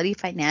responsibility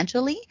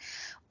financially,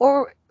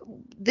 or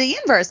the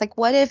inverse? Like,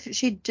 what if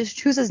she just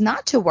chooses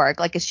not to work?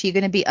 Like, is she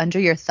gonna be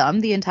under your thumb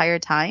the entire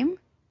time?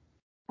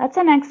 That's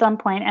an excellent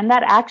point, and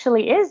that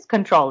actually is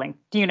controlling.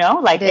 Do you know?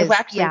 It Like, if is,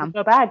 actually we yeah.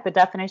 go back, the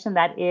definition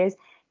that is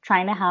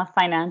trying to have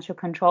financial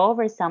control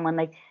over someone.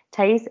 Like,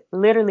 Thais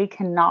literally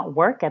cannot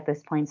work at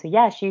this point. So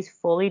yeah, she's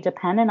fully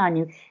dependent on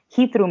you.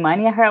 He threw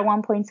money at her at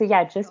one point. So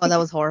yeah, Oh, that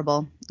was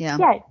horrible.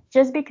 Yeah.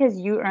 just because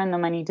you earn the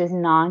money does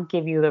not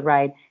give you the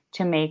right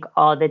to make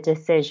all the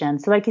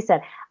decisions. So like you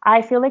said,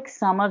 I feel like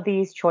some of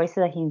these choices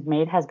that he's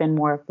made has been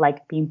more of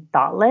like being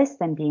thoughtless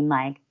than being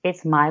like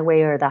it's my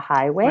way or the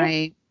highway.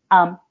 Right.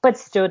 But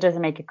still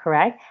doesn't make it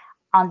correct.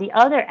 On the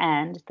other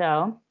end,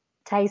 though,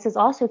 Thais is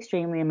also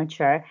extremely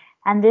immature,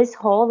 and this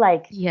whole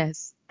like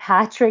Yes.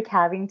 Patrick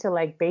having to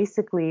like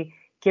basically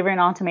give her an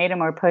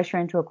ultimatum or push her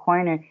into a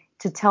corner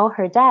to tell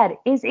her dad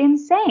is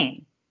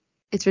insane.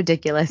 It's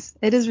ridiculous.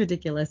 It is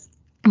ridiculous.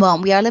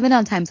 Well, we are limited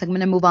on time, so I'm going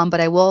to move on, but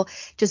I will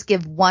just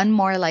give one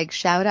more like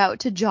shout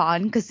out to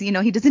John because, he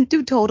doesn't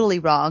do totally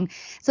wrong.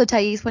 So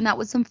Thais went out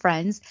with some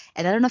friends,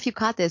 and I don't know if you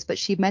caught this, but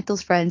she met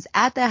those friends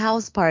at the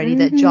house party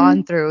that Mm-hmm.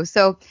 John threw.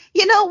 So,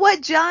 you know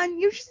what, John?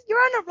 You're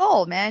on a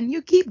roll, man.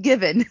 You keep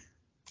giving.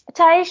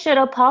 Tai should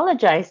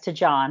apologize to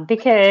John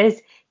because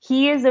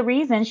he is the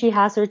reason she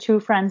has her two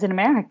friends in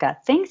America.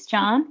 Thanks,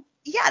 John.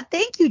 Yeah,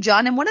 thank you,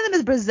 John. And one of them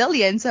is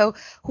Brazilian. So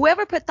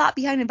whoever put thought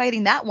behind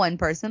inviting that one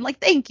person, like,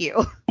 thank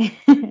you.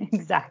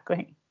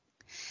 Exactly.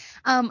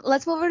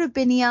 Let's move over to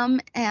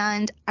Biniam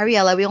and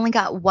Ariella. We only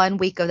got 1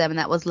 week of them, and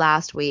that was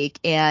last week.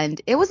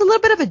 And it was a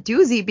little bit of a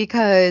doozy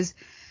because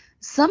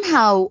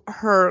somehow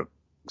her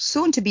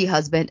soon to be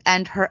husband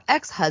and her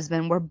ex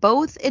husband were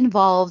both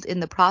involved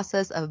in the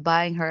process of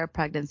buying her a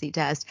pregnancy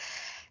test.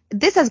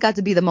 This has got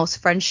to be the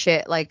most French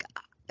shit. Like,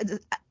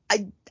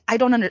 I I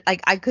don't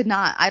like I could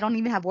not. I don't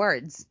even have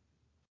words.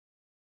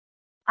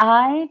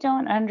 I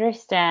don't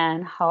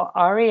understand how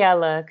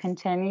Ariella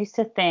continues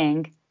to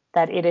think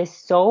that it is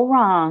so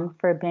wrong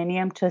for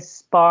Biniam to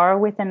spar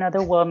with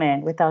another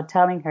woman without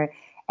telling her.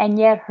 And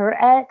yet her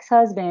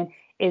ex-husband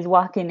is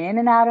walking in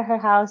and out of her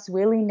house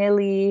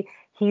willy-nilly.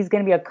 He's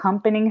going to be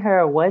accompanying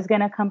her or was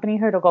going to accompany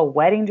her to go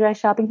wedding dress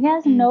shopping. He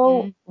has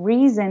no Hmm.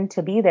 reason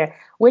to be there,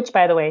 which,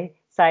 by the way,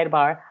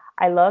 sidebar,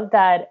 I love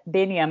that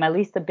Biniam, at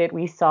least the bit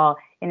we saw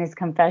in his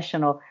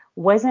confessional,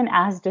 wasn't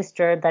as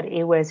disturbed that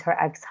it was her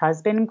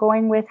ex-husband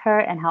going with her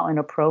and how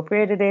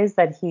inappropriate it is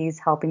that he's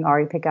helping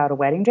Ari pick out a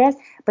wedding dress.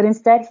 But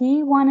instead,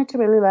 he wanted to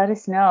really let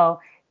us know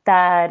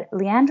that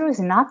Leandro is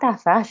not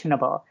that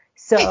fashionable.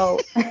 So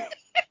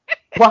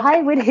why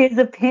would his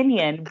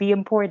opinion be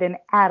important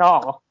at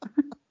all?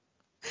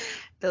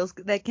 Those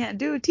that can't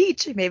do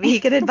teach. Maybe he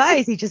can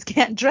advise. He just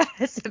can't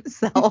dress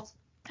himself.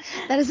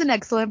 That is an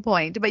excellent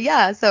point. But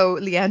yeah, so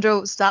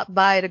Leandro stopped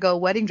by to go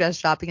wedding dress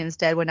shopping and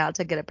instead went out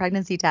to get a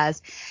pregnancy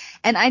test.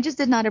 And I just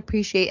did not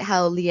appreciate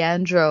how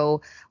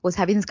Leandro was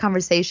having this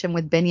conversation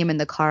with Biniam in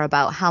the car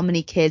about how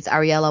many kids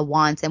Ariella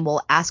wants and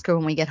we'll ask her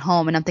when we get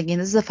home. And I'm thinking,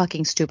 this is a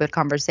fucking stupid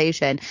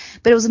conversation.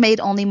 But it was made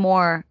only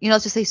more,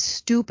 let's just say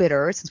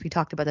stupider, since we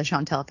talked about the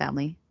Chantel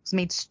family. It was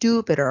made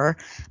stupider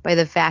by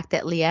the fact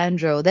that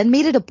Leandro then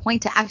made it a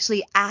point to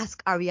actually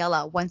ask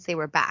Ariella once they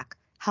were back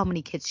how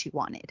many kids she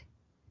wanted.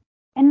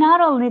 And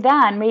not only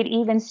that, made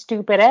even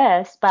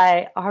stupidest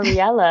by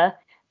Ariella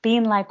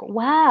being like,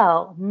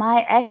 wow,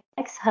 my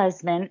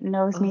ex-husband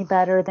knows me Ugh.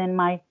 better than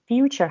my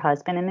future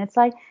husband. And it's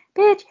like,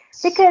 bitch,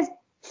 because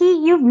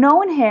you've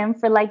known him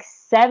for like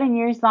 7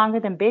 years longer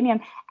than Biniam,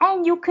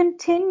 and you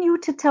continue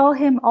to tell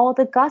him all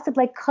the gossip,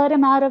 like cut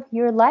him out of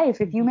your life.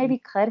 If you Mhm. maybe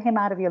cut him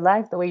out of your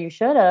life the way you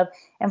should have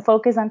and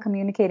focus on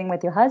communicating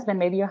with your husband,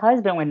 maybe your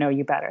husband would know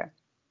you better.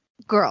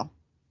 Girl,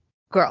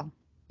 girl.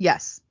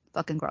 Yes.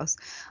 Fucking gross.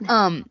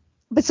 Um,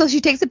 but so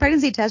she takes the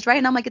pregnancy test, right?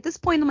 And I'm like, at this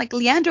point, I'm like,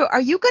 Leandro, are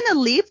you gonna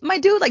leave, my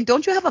dude? Like,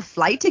 don't you have a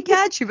flight to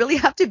catch? You really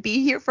have to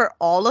be here for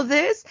all of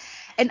this?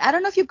 And I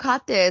don't know if you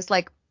caught this,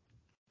 like,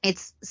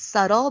 it's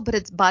subtle, but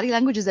its body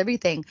language is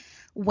everything.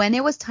 When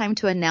it was time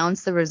to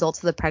announce the results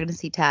of the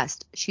pregnancy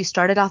test, she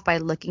started off by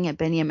looking at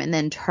Biniam and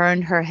then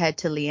turned her head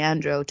to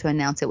Leandro to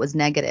announce it was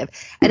negative.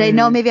 And I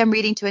know Mm. maybe I'm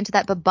reading too into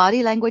that, but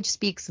body language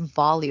speaks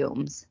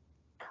volumes.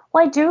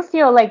 Well, I do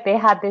feel like they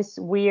had this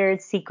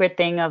weird secret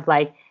thing of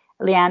like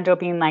Leandro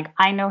being like,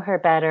 I know her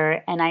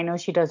better and I know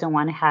she doesn't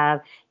want to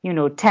have,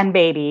 10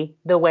 baby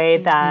the way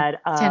Hmm.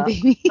 that 10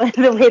 baby.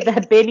 the way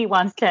that Benny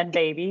wants 10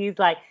 baby. He's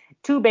like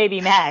two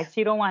baby max.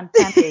 She don't want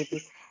 10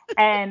 baby.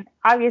 And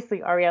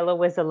obviously Ariella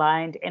was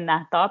aligned in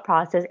that thought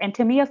process. And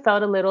to me it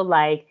felt a little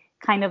like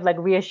kind of like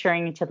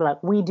reassuring each other,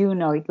 like we do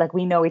know, like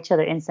we know each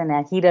other instant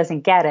and he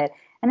doesn't get it.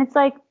 And it's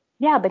like,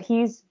 yeah, but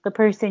he's the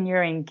person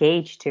you're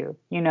engaged to,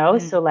 you know?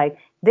 Mm, So like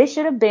this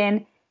should have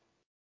been,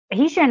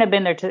 he shouldn't have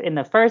been there in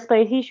the first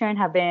place. He shouldn't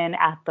have been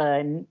at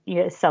the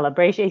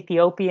celebration,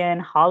 Ethiopian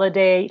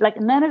holiday. Like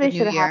none of the this new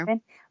should have year.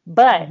 happened.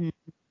 But Hmm.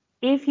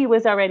 if he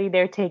was already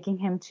there taking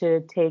him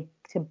to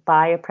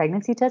buy a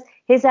pregnancy test,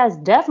 his ass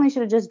definitely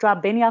should have just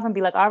dropped Benny off and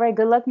be like, all right,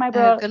 good luck, my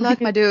bro. Good luck,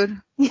 my dude.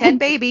 10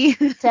 baby.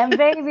 10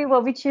 baby,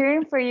 we'll be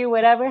cheering for you.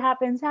 Whatever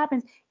happens,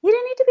 happens. You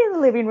didn't need to be in the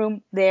living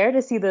room there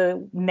to see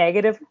the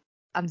negative.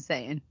 I'm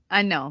saying.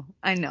 I know.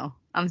 I know.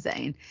 I'm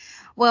saying.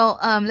 Well,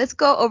 let's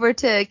go over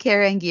to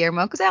Kara and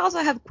Guillermo because I also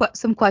have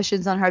some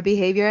questions on her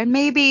behavior, and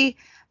maybe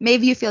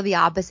you feel the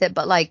opposite,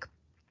 but like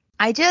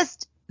I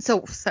just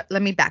so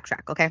let me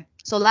backtrack, okay?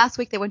 So last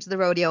week they went to the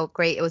rodeo.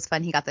 Great, it was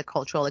fun. He got the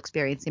cultural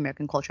experience, the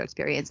American cultural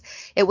experience.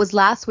 It was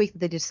last week that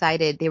they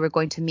decided they were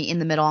going to meet in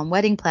the middle on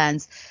wedding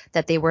plans,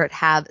 that they would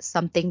have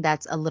something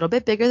that's a little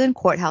bit bigger than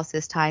courthouse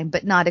this time,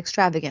 but not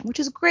extravagant, which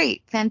is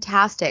great,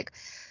 fantastic.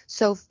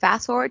 So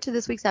fast forward to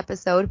this week's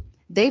episode.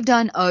 They've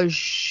done a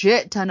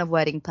shit ton of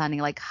wedding planning,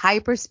 like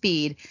hyper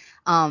speed.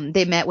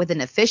 They met with an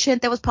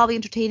officiant that was probably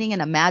entertaining,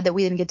 and I'm mad that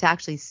we didn't get to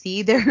actually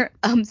see their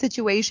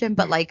situation.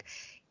 But like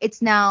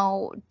it's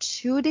now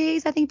 2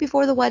 days, I think,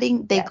 before the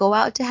wedding. They Yes. go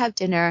out to have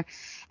dinner,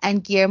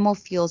 and Guillermo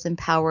feels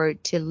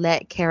empowered to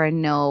let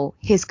Karen know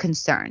his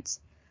concerns.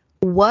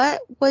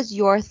 What was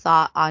your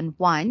thought on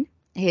one,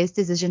 his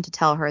decision to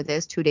tell her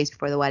this 2 days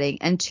before the wedding,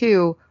 and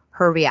two,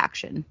 her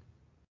reaction?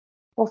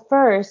 Well,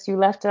 first, you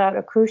left out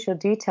a crucial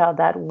detail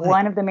that What?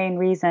 one of the main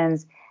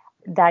reasons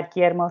that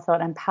Guillermo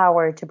felt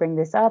empowered to bring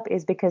this up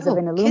is because of Oh,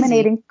 an Kizzy.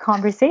 illuminating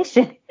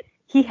conversation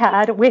he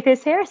had with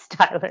his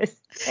hairstylist.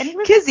 And he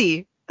was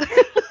Kizzy.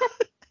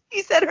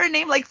 He said her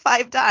name like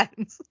 5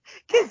 times.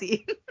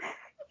 Kizzy.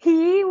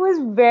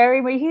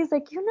 he's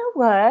like, you know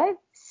what?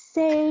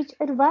 Sage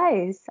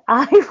advice.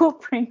 I will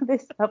bring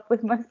this up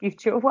with my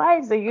future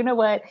wife. So you know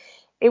what?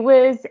 It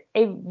was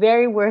a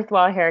very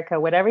worthwhile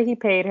haircut. Whatever he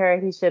paid her,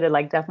 he should have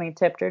like definitely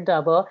tipped her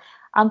double.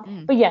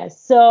 Mm. But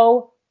yes,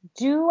 so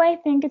do I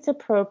think it's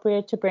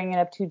appropriate to bring it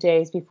up 2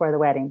 days before the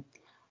wedding?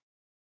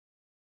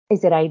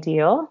 Is it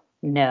ideal?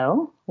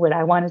 No. Would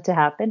I want it to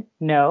happen?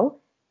 No.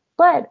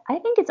 But I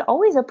think it's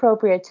always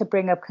appropriate to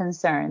bring up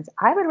concerns.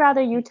 I would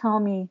rather you tell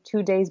me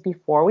 2 days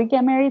before we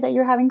get married that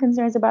you're having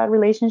concerns about a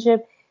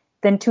relationship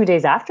than 2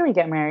 days after we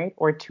get married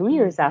or 2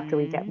 years after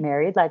we get Mm-hmm.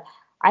 married. Like,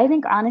 I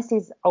think honesty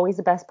is always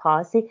the best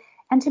policy.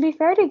 And to be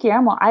fair to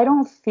Guillermo, I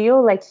don't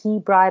feel like he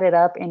brought it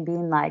up in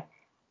being like,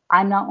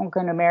 I'm not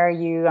going to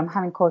marry you. I'm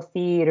having cold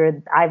feet,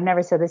 or I've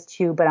never said this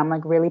to you, but I'm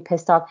like really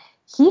pissed off.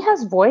 He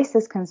has voiced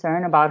his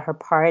concern about her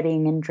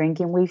partying and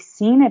drinking. We've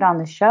seen it on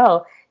the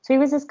show. So he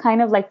was just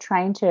kind of like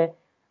trying to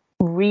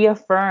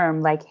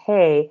reaffirm, like,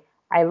 hey,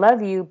 I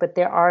love you, but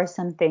there are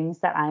some things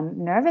that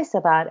I'm nervous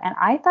about. And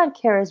I thought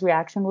Kara's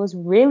reaction was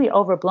really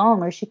overblown,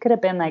 where she could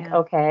have been like, Yeah.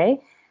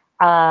 okay,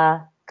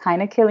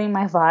 kind of killing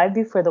my vibe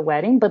before the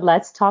wedding, but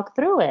let's talk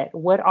through it.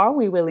 What are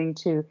we willing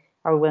to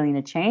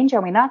change?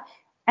 Are we not?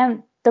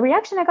 And the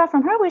reaction I got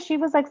from her was she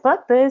was like,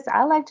 fuck this.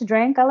 I like to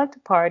drink. I like to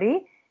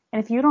party.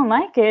 And if you don't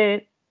like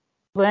it,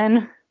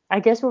 then I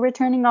guess we're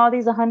returning all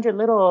these 100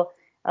 little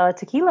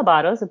tequila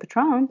bottles of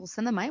Patron. We'll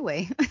send them my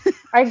way.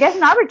 I guess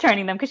not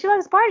returning them because she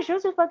likes to party. She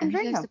was just fucking And he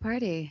drink likes them. to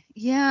party.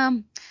 Yeah,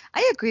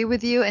 I agree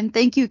with you. And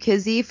thank you,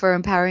 Kizzy, for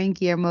empowering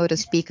Guillermo to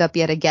speak up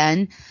yet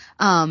again.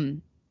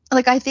 Um,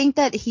 like, I think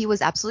that he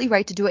was absolutely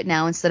right to do it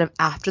now instead of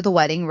after the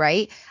wedding,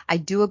 right? I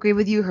do agree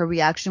with you. Her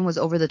reaction was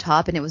over the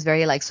top and it was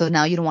very like, so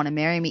now you don't want to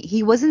marry me.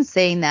 He wasn't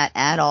saying that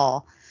at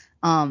all.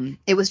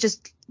 It was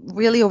just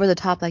really over the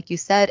top, like you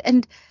said.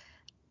 And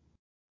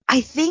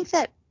I think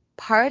that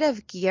part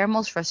of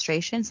Guillermo's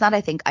frustrations, not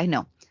I think, I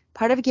know,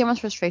 part of Guillermo's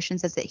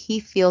frustrations is that he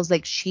feels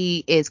like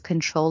she is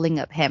controlling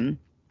of him.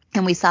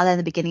 And we saw that in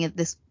the beginning of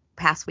this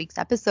past week's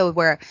episode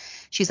where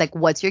she's like,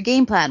 what's your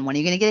game plan? When are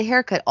you going to get a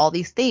haircut? All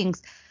these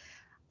things.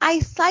 I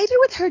sided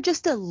with her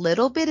just a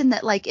little bit in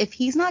that, like, if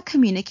he's not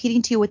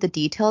communicating to you what the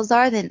details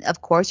are, then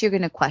of course you're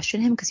going to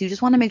question him because you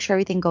just want to make sure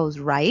everything goes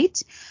right.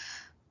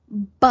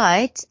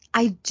 But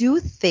I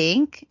do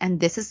think, and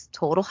this is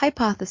total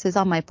hypothesis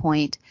on my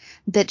point,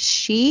 that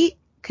she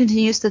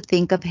continues to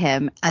think of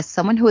him as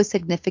someone who is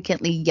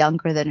significantly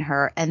younger than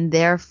her and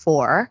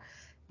therefore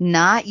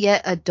not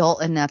yet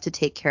adult enough to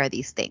take care of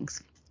these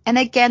things. And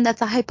again,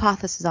 that's a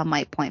hypothesis on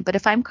my point. But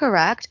if I'm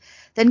correct,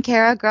 then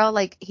Kara, girl,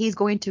 like, he's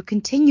going to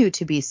continue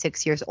to be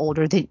 6 years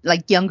older than,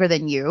 like, younger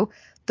than you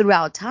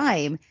throughout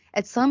time.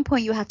 At some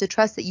point, you have to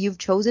trust that you've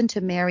chosen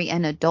to marry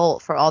an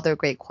adult for all their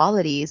great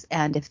qualities.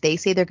 And if they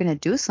say they're going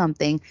to do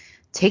something,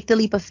 take the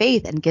leap of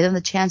faith and give them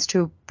the chance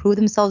to prove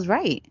themselves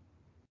right.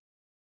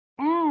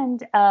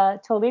 And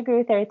totally agree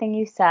with everything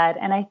you said.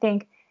 And I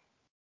think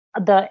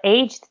the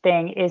age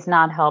thing is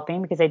not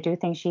helping because I do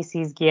think she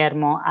sees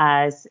Guillermo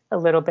as a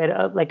little bit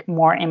of like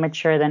more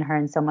immature than her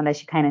and someone that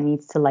she kind of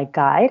needs to like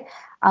guide.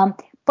 Um,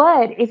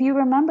 but if you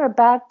remember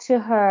back to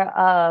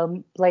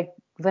her like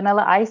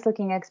Vanilla Ice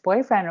looking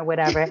ex-boyfriend or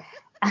whatever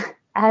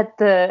at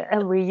the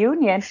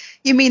reunion.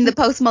 You mean the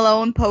Post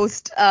Malone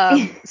post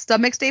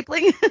stomach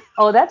stapling?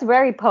 Oh, that's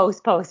very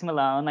post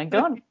Malone. Like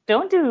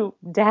don't do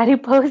daddy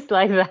post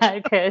like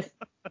that because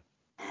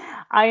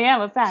I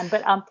am a fan.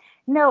 But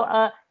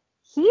no,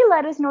 he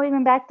let us know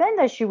even back then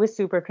that she was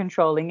super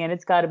controlling and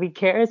it's got to be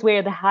Kara's way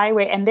or the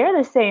highway. And they're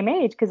the same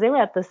age because they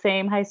were at the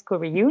same high school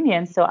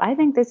reunion. So I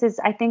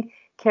think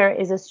Kara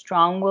is a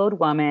strong-willed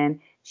woman.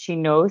 She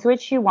knows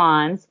what she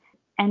wants.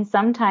 And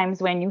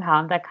sometimes when you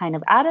have that kind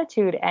of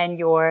attitude and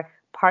your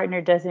partner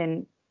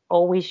doesn't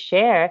always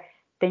share,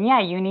 then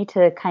yeah, you need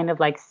to kind of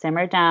like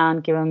simmer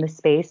down, give them the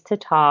space to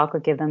talk or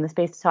give them the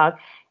space to talk.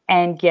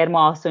 And Guillermo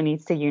also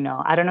needs to,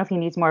 I don't know if he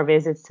needs more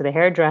visits to the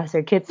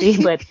hairdresser,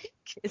 Kitsy, but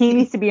he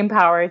needs Kizzy. to be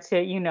empowered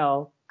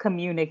to,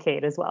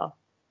 communicate as well.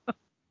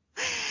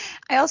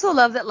 I also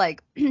love that,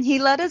 like, he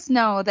let us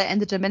know that in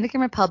the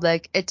Dominican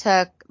Republic, it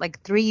took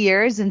like 3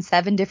 years and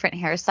 7 different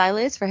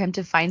hairstylists for him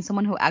to find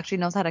someone who actually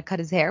knows how to cut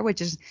his hair, which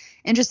is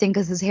interesting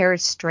because his hair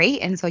is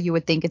straight. And so you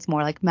would think it's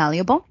more like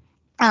malleable.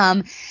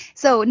 Um,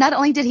 so not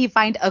only did he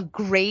find a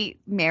great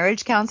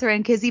marriage counselor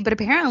in Kizzy, but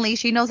apparently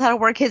she knows how to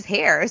work his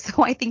hair.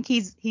 So I think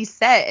he's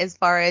set as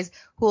far as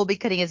who will be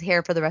cutting his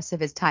hair for the rest of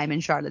his time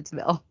in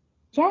Charlottesville.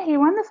 Yeah, he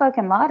won the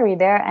fucking lottery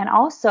there. And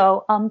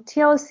also,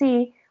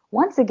 TLC,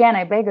 once again,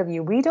 I beg of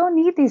you, we don't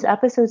need these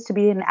episodes to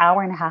be an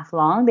hour and a half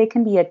long. They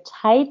can be a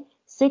tight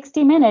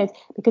 60 minutes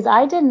because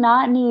I did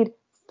not need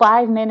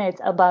 5 minutes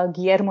about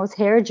Guillermo's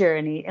hair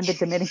journey in the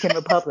Dominican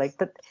Republic.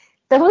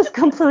 That was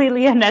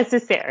completely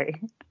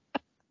unnecessary.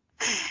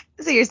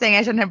 So you're saying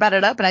I shouldn't have brought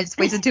it up and I just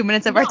wasted 2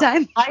 minutes of No, our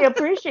time? I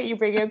appreciate you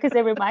bringing it up because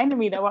it reminded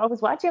me that while I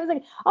was watching, I was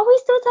like, oh, we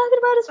still talking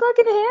about his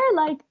fucking hair?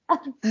 Like,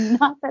 I'm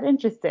not that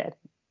interested.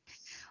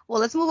 Well,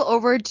 let's move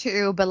over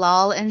to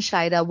Bilal and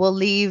Shaida. We'll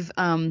leave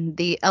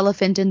the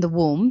elephant in the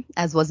womb,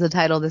 as was the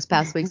title of this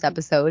past week's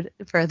episode,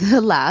 for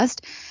the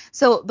last.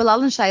 So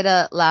Bilal and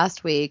Shaida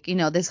last week,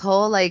 this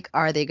whole like,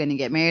 are they going to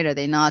get married? Are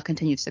they not?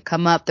 Continues to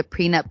come up. The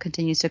prenup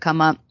continues to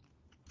come up.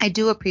 I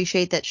do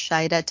appreciate that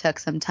Shaida took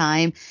some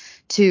time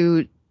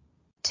to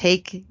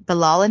take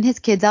Bilal and his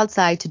kids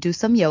outside to do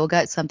some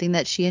yoga. It's something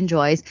that she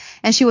enjoys.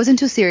 And she wasn't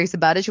too serious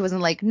about it. She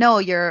wasn't like, no,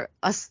 you're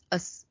a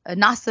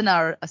asana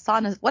or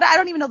asana. What? I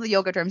don't even know the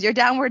yoga terms. Your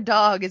downward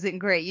dog isn't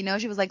great.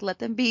 She was like, let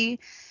them be.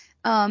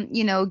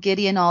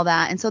 giddy and all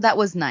that. And so that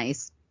was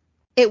nice.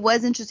 It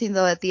was interesting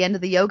though, at the end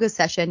of the yoga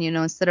session,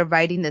 instead of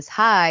riding this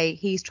high,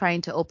 he's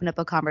trying to open up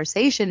a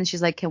conversation and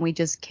she's like, can we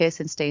just kiss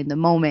and stay in the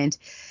moment?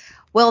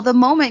 Well, the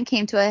moment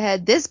came to a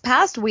head this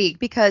past week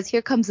because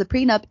here comes the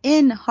prenup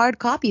in hard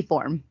copy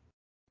form.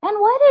 And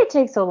why did it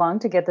take so long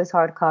to get this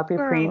hard copy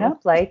Girl. prenup?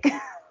 Like,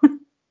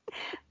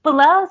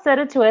 Bilal said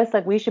it to us,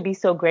 like, we should be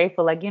so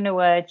grateful. Like, you know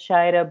what?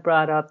 Shida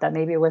brought up that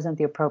maybe it wasn't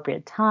the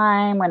appropriate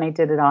time when I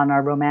did it on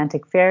our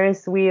romantic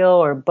Ferris wheel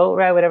or boat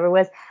ride, whatever it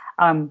was,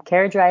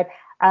 carriage ride,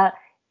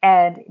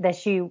 and that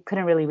she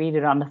couldn't really read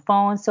it on the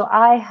phone. So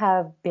I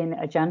have been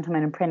a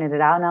gentleman and printed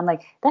it out. And I'm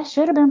like, that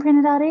should have been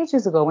printed out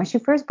ages ago when she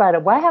first brought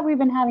it. Why have we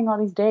been having all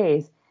these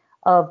days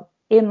of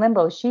in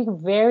limbo? She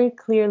very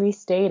clearly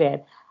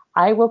stated,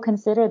 I will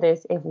consider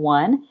this if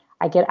one,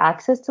 I get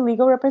access to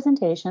legal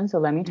representation. So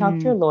let me talk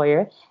to your Mm,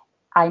 lawyer.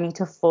 I need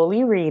to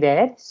fully read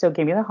it. So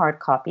give me the hard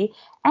copy.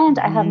 And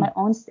I have mm-hmm, my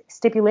own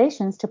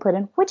stipulations to put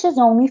in, which is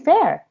only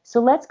fair. So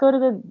let's go to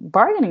the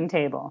bargaining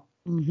table.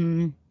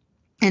 mm-hmm.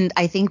 And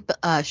I think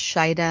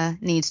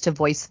Shida needs to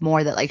voice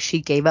more that like she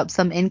gave up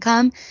some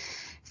income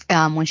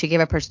when she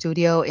gave up her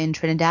studio in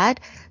Trinidad.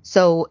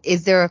 So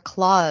is there a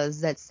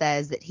clause that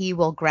says that he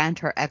will grant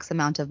her X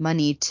amount of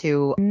money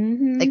to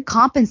Mm-hmm. like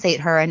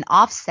compensate her and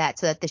offset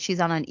so that she's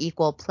on an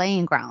equal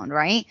playing ground,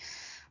 right?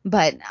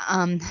 But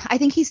I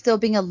think he's still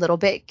being a little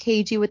bit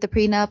cagey with the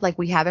prenup. Like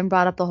we haven't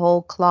brought up the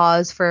whole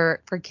clause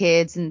for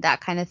kids and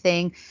that kind of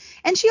thing.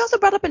 And she also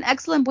brought up an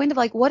excellent point of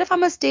like, what if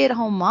I'm a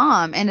stay-at-home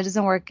mom and it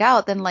doesn't work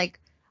out? Then like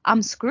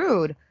I'm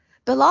screwed.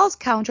 Bilal's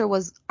counter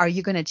was, are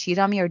you gonna cheat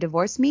on me or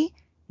divorce me?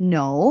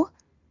 No.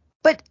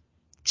 But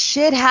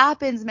shit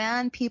happens,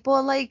 man.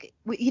 People like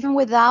even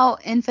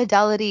without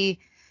infidelity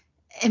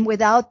and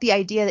without the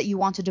idea that you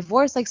want to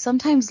divorce, like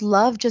sometimes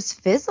love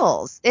just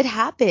fizzles. It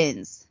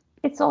happens.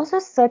 It's also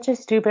such a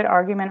stupid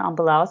argument on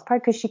Bilal's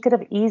part because she could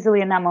have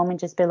easily in that moment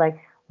just been like,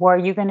 well, are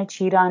you going to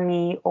cheat on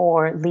me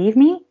or leave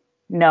me?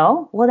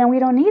 No. Well, then we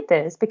don't need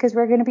this because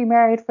we're going to be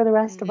married for the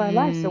rest of our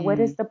life. So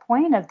what is Mm, the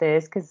point of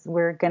this? Because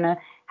we're going to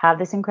have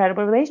this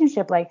incredible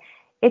relationship. Like,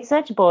 it's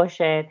such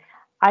bullshit.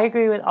 I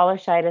agree with all of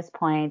Shida's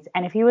points.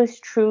 And if he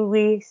was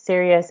truly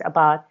serious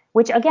about,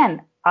 which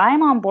again,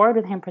 I'm on board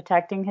with him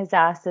protecting his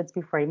assets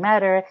before he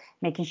met her,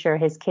 making sure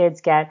his kids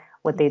get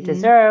what they hmm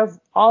deserve.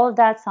 All of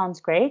that sounds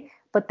great.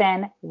 But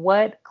then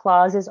what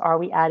clauses are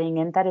we adding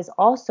in that is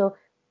also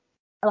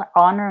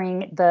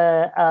honoring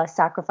the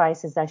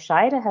sacrifices that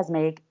Shida had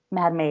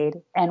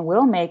made and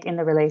will make in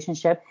the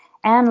relationship?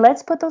 And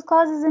let's put those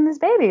clauses in this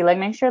baby. Like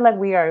make sure like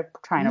we are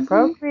trying to hmm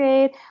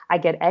procreate. I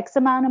get X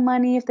amount of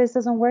money if this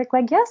doesn't work.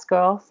 Like, yes,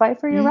 girl,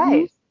 fight for your hmm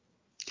rights.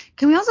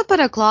 Can we also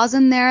put a clause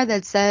in there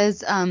that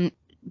says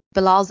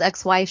Bilal's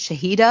ex-wife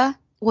Shahida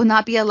will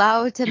not be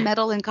allowed to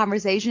meddle in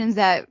conversations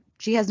that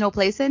she has no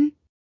place in?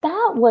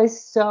 That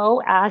was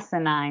so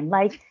asinine.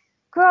 Like,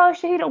 girl,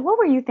 Shahida, what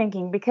were you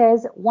thinking?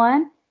 Because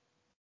one,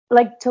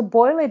 like to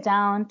boil it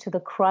down to the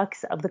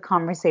crux of the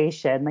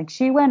conversation, like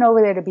she went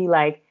over there to be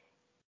like,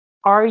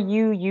 are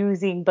you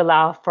using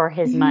Bilal for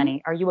his Hmm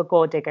money? Are you a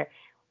gold digger?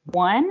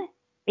 One,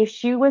 if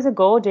she was a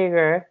gold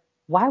digger,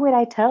 why would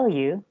I tell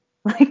you?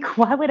 Like,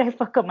 why would I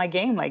fuck up my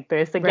game like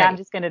this? Like, yeah, I'm Right.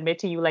 just going to admit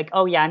to you, like,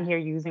 oh, yeah, I'm here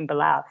using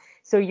Bilal.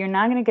 So you're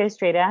not going to get a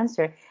straight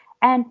answer.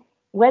 And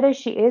whether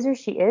she is or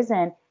she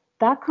isn't,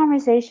 that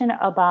conversation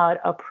about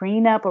a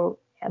prenup or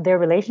their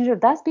relationship,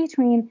 that's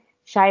between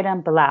Shida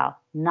and Bilal,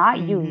 not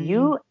you. hmm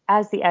You,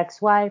 as the ex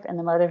wife and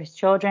the mother of his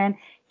children,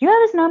 you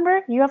have his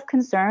number. You have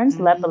concerns.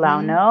 Let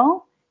Bilal hmm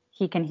know.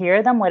 He can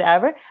hear them,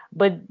 whatever.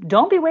 But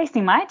don't be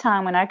wasting my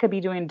time when I could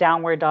be doing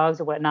downward dogs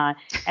or whatnot.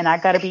 And I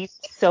got to be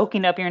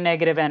soaking up your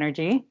negative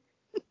energy.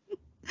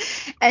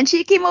 And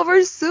she came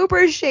over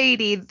super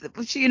shady.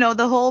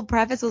 The whole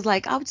preface was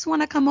like, I just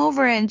want to come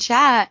over and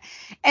chat.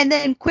 And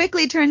then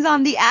quickly turns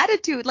on the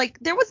attitude. Like,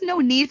 there was no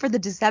need for the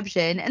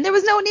deception and there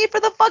was no need for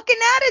the fucking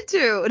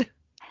attitude.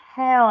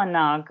 Hell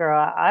no,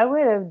 girl. I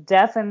would have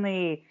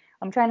definitely,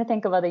 I'm trying to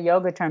think of other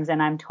yoga terms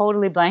and I'm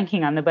totally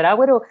blanking on them, but I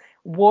would have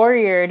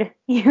warriored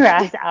your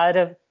ass out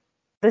of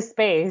the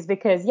space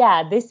because,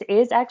 yeah, this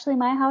is actually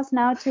my house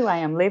now, too. I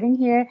am living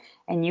here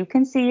and you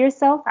can see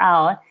yourself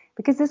out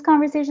because this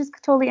conversation is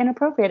totally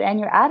inappropriate and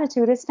your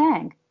attitude is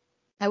stank.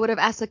 I would have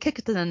asked a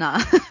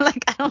kikatana.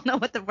 Like, I don't know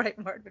what the right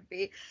word would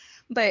be.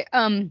 But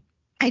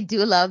I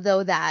do love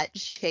though that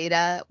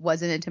Shada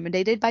wasn't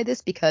intimidated by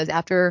this because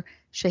after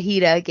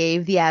Shahida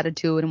gave the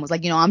attitude and was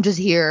like, I'm just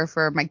here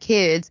for my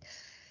kids,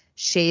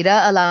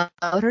 Shada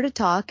allowed her to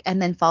talk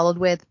and then followed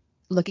with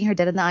looking her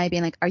dead in the eye,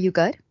 being like, are you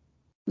good?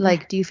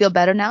 Like, do you feel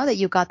better now that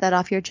you got that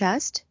off your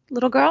chest,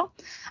 little girl?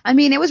 I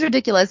mean, it was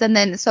ridiculous. And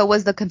then so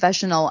was the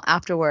confessional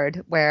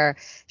afterward where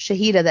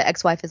Shahida, the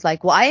ex-wife, is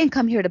like, well, I ain't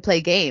come here to play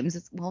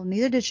games. Well,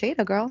 neither did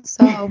Shada, girl.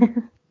 So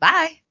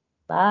bye.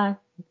 Bye.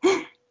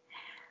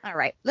 All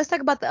right. Let's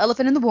talk about the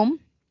elephant in the room.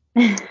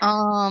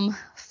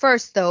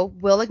 First though,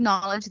 we'll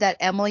acknowledge that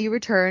Emily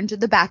returned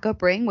the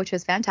backup ring, which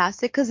is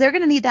fantastic because they're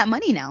gonna need that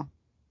money now.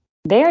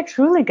 They are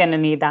truly going to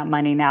need that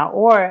money now,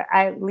 or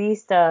at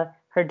least a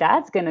her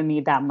dad's going to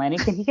need that money.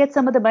 Can he get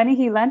some of the money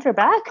he lent her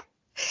back?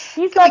 He's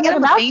Can we got get another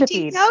him a mouth to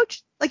fainting feed.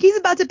 couch? Like he's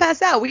about to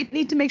pass out. We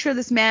need to make sure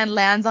this man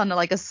lands on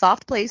like a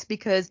soft place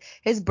because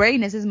his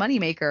brain is his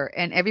moneymaker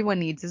and everyone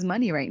needs his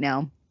money right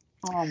now.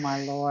 Oh,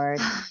 my Lord.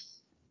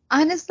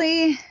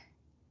 Honestly,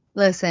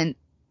 listen,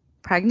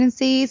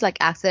 pregnancies, like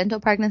accidental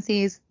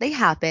pregnancies, they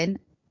happen.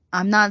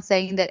 I'm not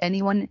saying that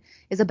anyone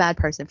is a bad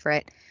person for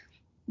it.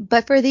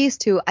 But for these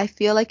two, I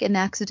feel like an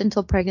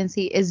accidental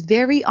pregnancy is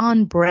very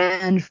on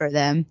brand for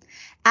them,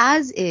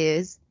 as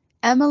is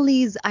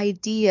Emily's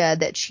idea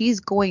that she's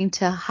going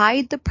to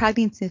hide the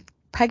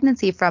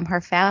pregnancy from her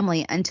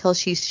family until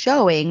she's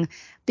showing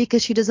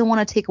because she doesn't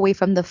want to take away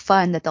from the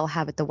fun that they'll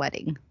have at the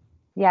wedding.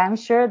 Yeah, I'm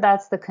sure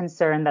that's the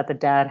concern that the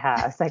dad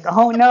has. Like,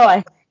 oh no,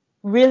 I'm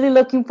really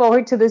looking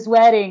forward to this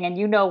wedding. And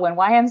when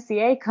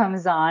YMCA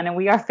comes on and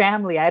we are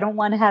family, I don't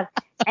want to have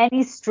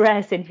any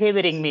stress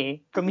inhibiting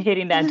me from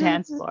hitting that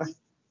dance floor.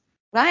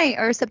 Right,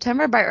 or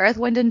September by Earth,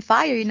 Wind and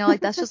Fire,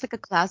 like that's just like a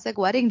classic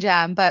wedding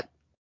jam. But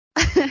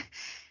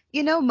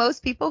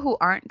most people who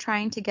aren't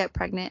trying to get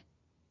pregnant,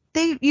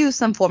 they use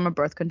some form of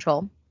birth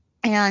control.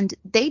 And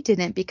they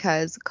didn't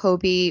because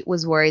Kobe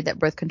was worried that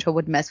birth control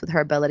would mess with her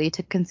ability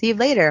to conceive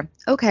later.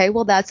 Okay,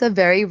 well, that's a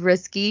very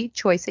risky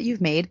choice that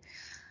you've made.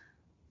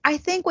 I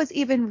think what's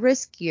even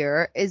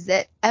riskier is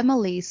that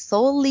Emily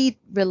solely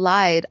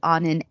relied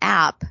on an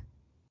app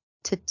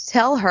to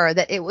tell her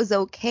that it was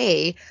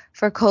okay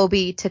for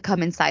Kobe to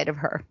come inside of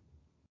her.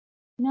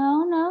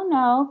 No, no,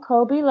 no.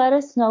 Kobe let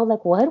us know,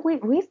 like, what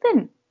we've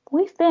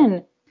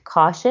been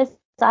cautious.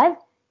 I've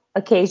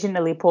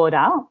occasionally pulled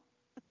out.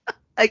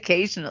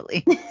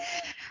 Occasionally.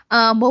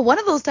 Well, one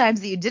of those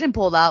times that you didn't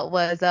pull out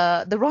was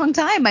the wrong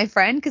time, my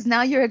friend, because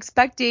now you're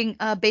expecting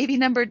baby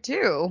number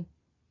 2.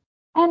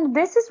 And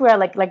this is where,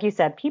 like you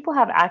said, people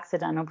have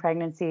accidental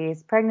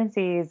pregnancies.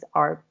 Pregnancies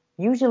are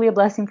usually a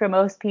blessing for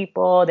most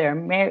people. They're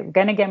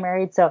gonna get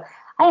married, so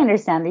I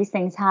understand these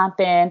things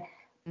happen.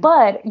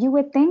 But you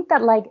would think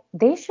that like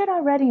they should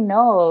already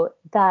know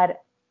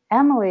that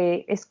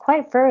Emily is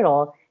quite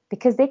fertile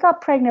because they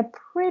got pregnant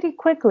pretty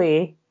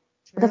quickly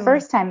the True.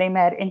 first time they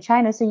met in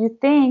China. So you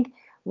think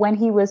when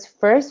he was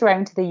first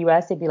arriving to the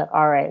US, they'd be like,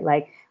 all right,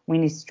 like we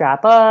need to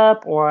strap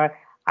up, or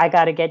I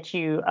got to get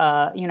you,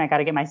 I got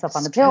to get myself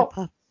on the Strap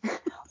pill. up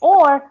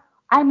Or,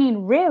 I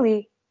mean,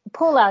 really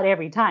pull out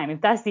every time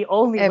if that's the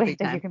only way every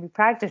that you time. can be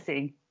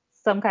practicing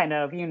some kind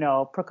of,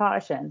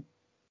 precaution.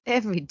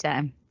 Every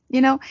time.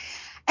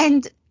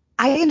 And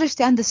I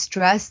understand the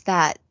stress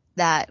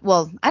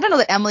well, I don't know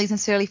that Emily's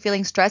necessarily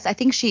feeling stressed. I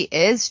think she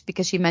is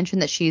because she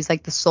mentioned that she's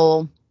like the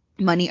sole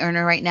money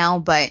earner right now,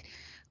 but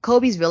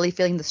Kobe's really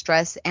feeling the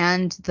stress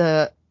and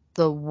the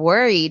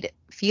worried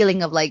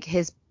feeling of like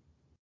his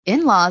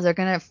in-laws are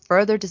going to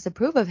further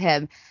disapprove of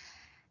him.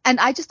 And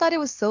I just thought it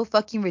was so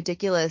fucking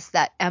ridiculous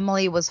that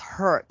Emily was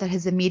hurt that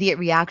his immediate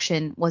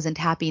reaction wasn't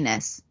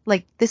happiness.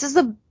 Like, this is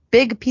a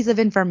big piece of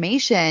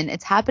information.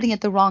 It's happening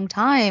at the wrong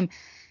time.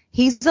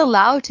 He's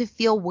allowed to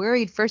feel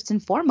worried first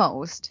and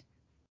foremost.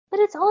 But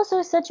it's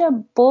also such a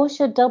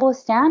bullshit double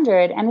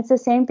standard. And it's the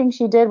same thing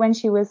she did when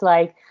she was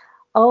like,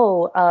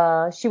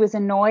 she was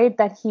annoyed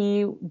that that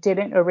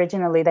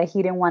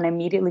he didn't want to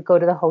immediately go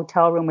to the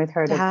hotel room with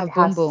her To to have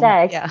have boom boom.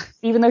 sex, Yeah.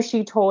 even though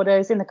she told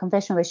us in the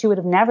confessional that she would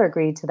have never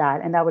agreed to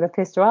that and that would have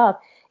pissed her off.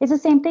 It's the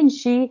same thing.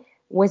 She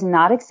was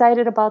not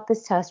excited about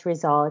this test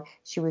result.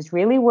 She was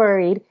really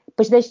worried,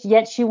 but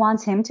yet she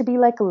wants him to be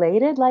like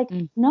elated. Like,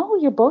 Mm. no,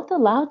 you're both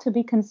allowed to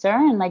be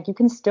concerned. Like, you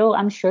can still,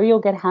 I'm sure you'll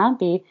get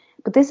happy,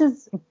 but this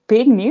is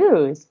big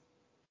news.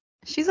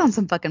 She's on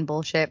some fucking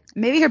bullshit.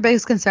 Maybe her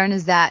biggest concern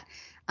is that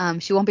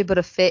she won't be able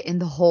to fit in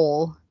the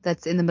hole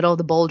that's in the middle of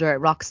the boulder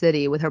at Rock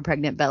City with her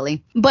pregnant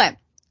belly. But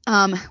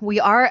we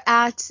are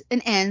at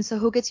an end, so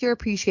who gets your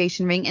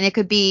appreciation ring? And it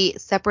could be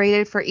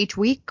separated for each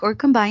week or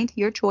combined,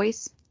 your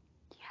choice.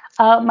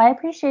 My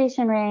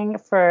appreciation ring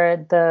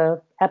for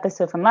the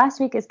episode from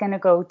last week is going to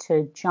go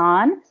to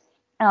John,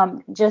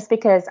 just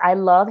because I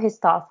love his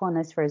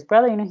thoughtfulness for his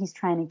brother. He's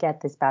trying to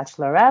get this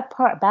bachelor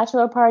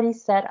party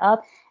set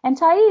up, and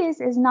Thais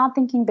is not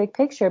thinking big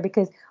picture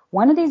because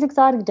one of these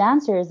exotic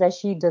dancers that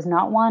she does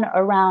not want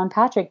around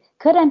Patrick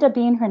could end up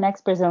being her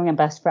next Brazilian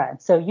best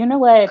friend. So you know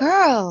what?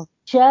 Girl,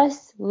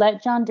 Just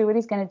let John do what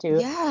he's going to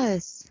do.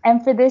 yes.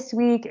 And for this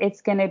week,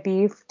 it's going to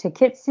be to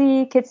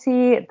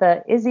Kitsy,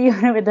 the Izzy, the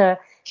hair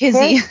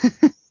Kizzy.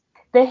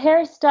 the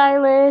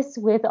hairstylist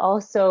with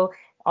also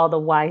all the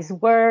wise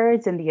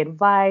words and the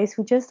advice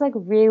who just like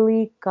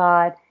really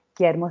got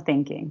Guillermo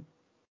thinking.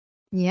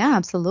 Yeah,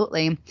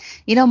 absolutely.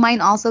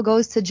 Mine also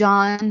goes to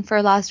John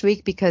for last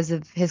week because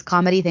of his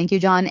comedy. Thank you,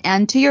 John.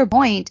 And to your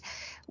point,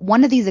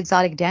 one of these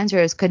exotic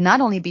dancers could not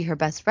only be her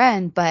best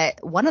friend,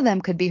 but one of them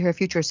could be her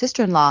future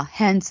sister-in-law.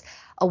 Hence,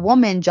 a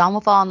woman John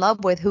will fall in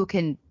love with who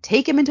can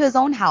take him into his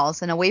own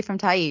house and away from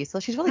Thais. So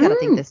she's really got to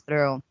think Mm. this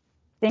through.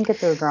 Think it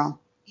through, girl.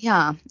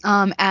 Yeah.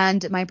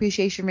 And my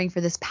appreciation ring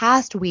for this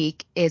past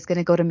week is going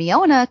to go to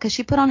Miona because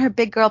she put on her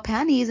big girl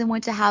panties and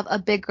went to have a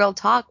big girl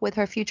talk with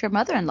her future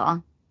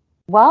mother-in-law.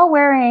 while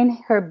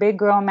wearing her big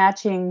girl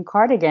matching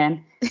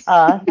cardigan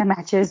that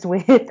matches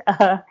with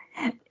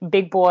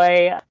big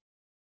boy.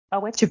 Oh,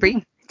 what's his Chipri.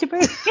 name?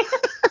 Jabri.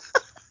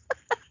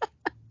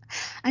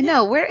 I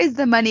know. Where is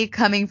the money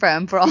coming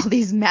from for all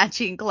these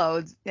matching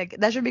clothes? Like,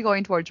 that should be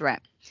going towards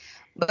rent.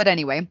 But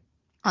anyway,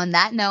 on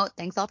that note,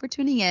 thanks all for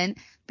tuning in.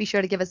 Be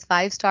sure to give us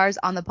 5 stars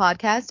on the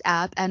podcast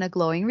app and a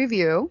glowing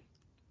review.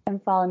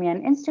 And follow me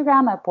on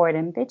Instagram at Bored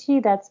and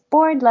Bitchy. That's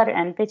Bored, letter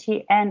N,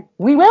 Bitchy. And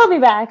we will be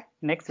back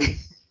next week.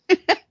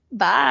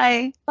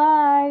 Bye.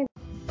 Bye.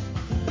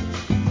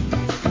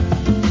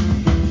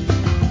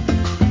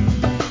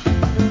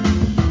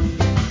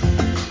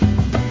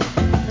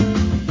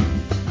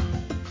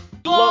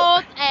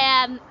 Bold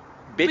and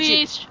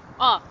Bitchy. bitch.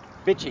 Oh,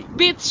 Bitchy.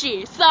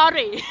 bitchy.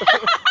 Sorry.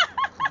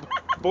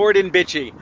 Bored and bitchy.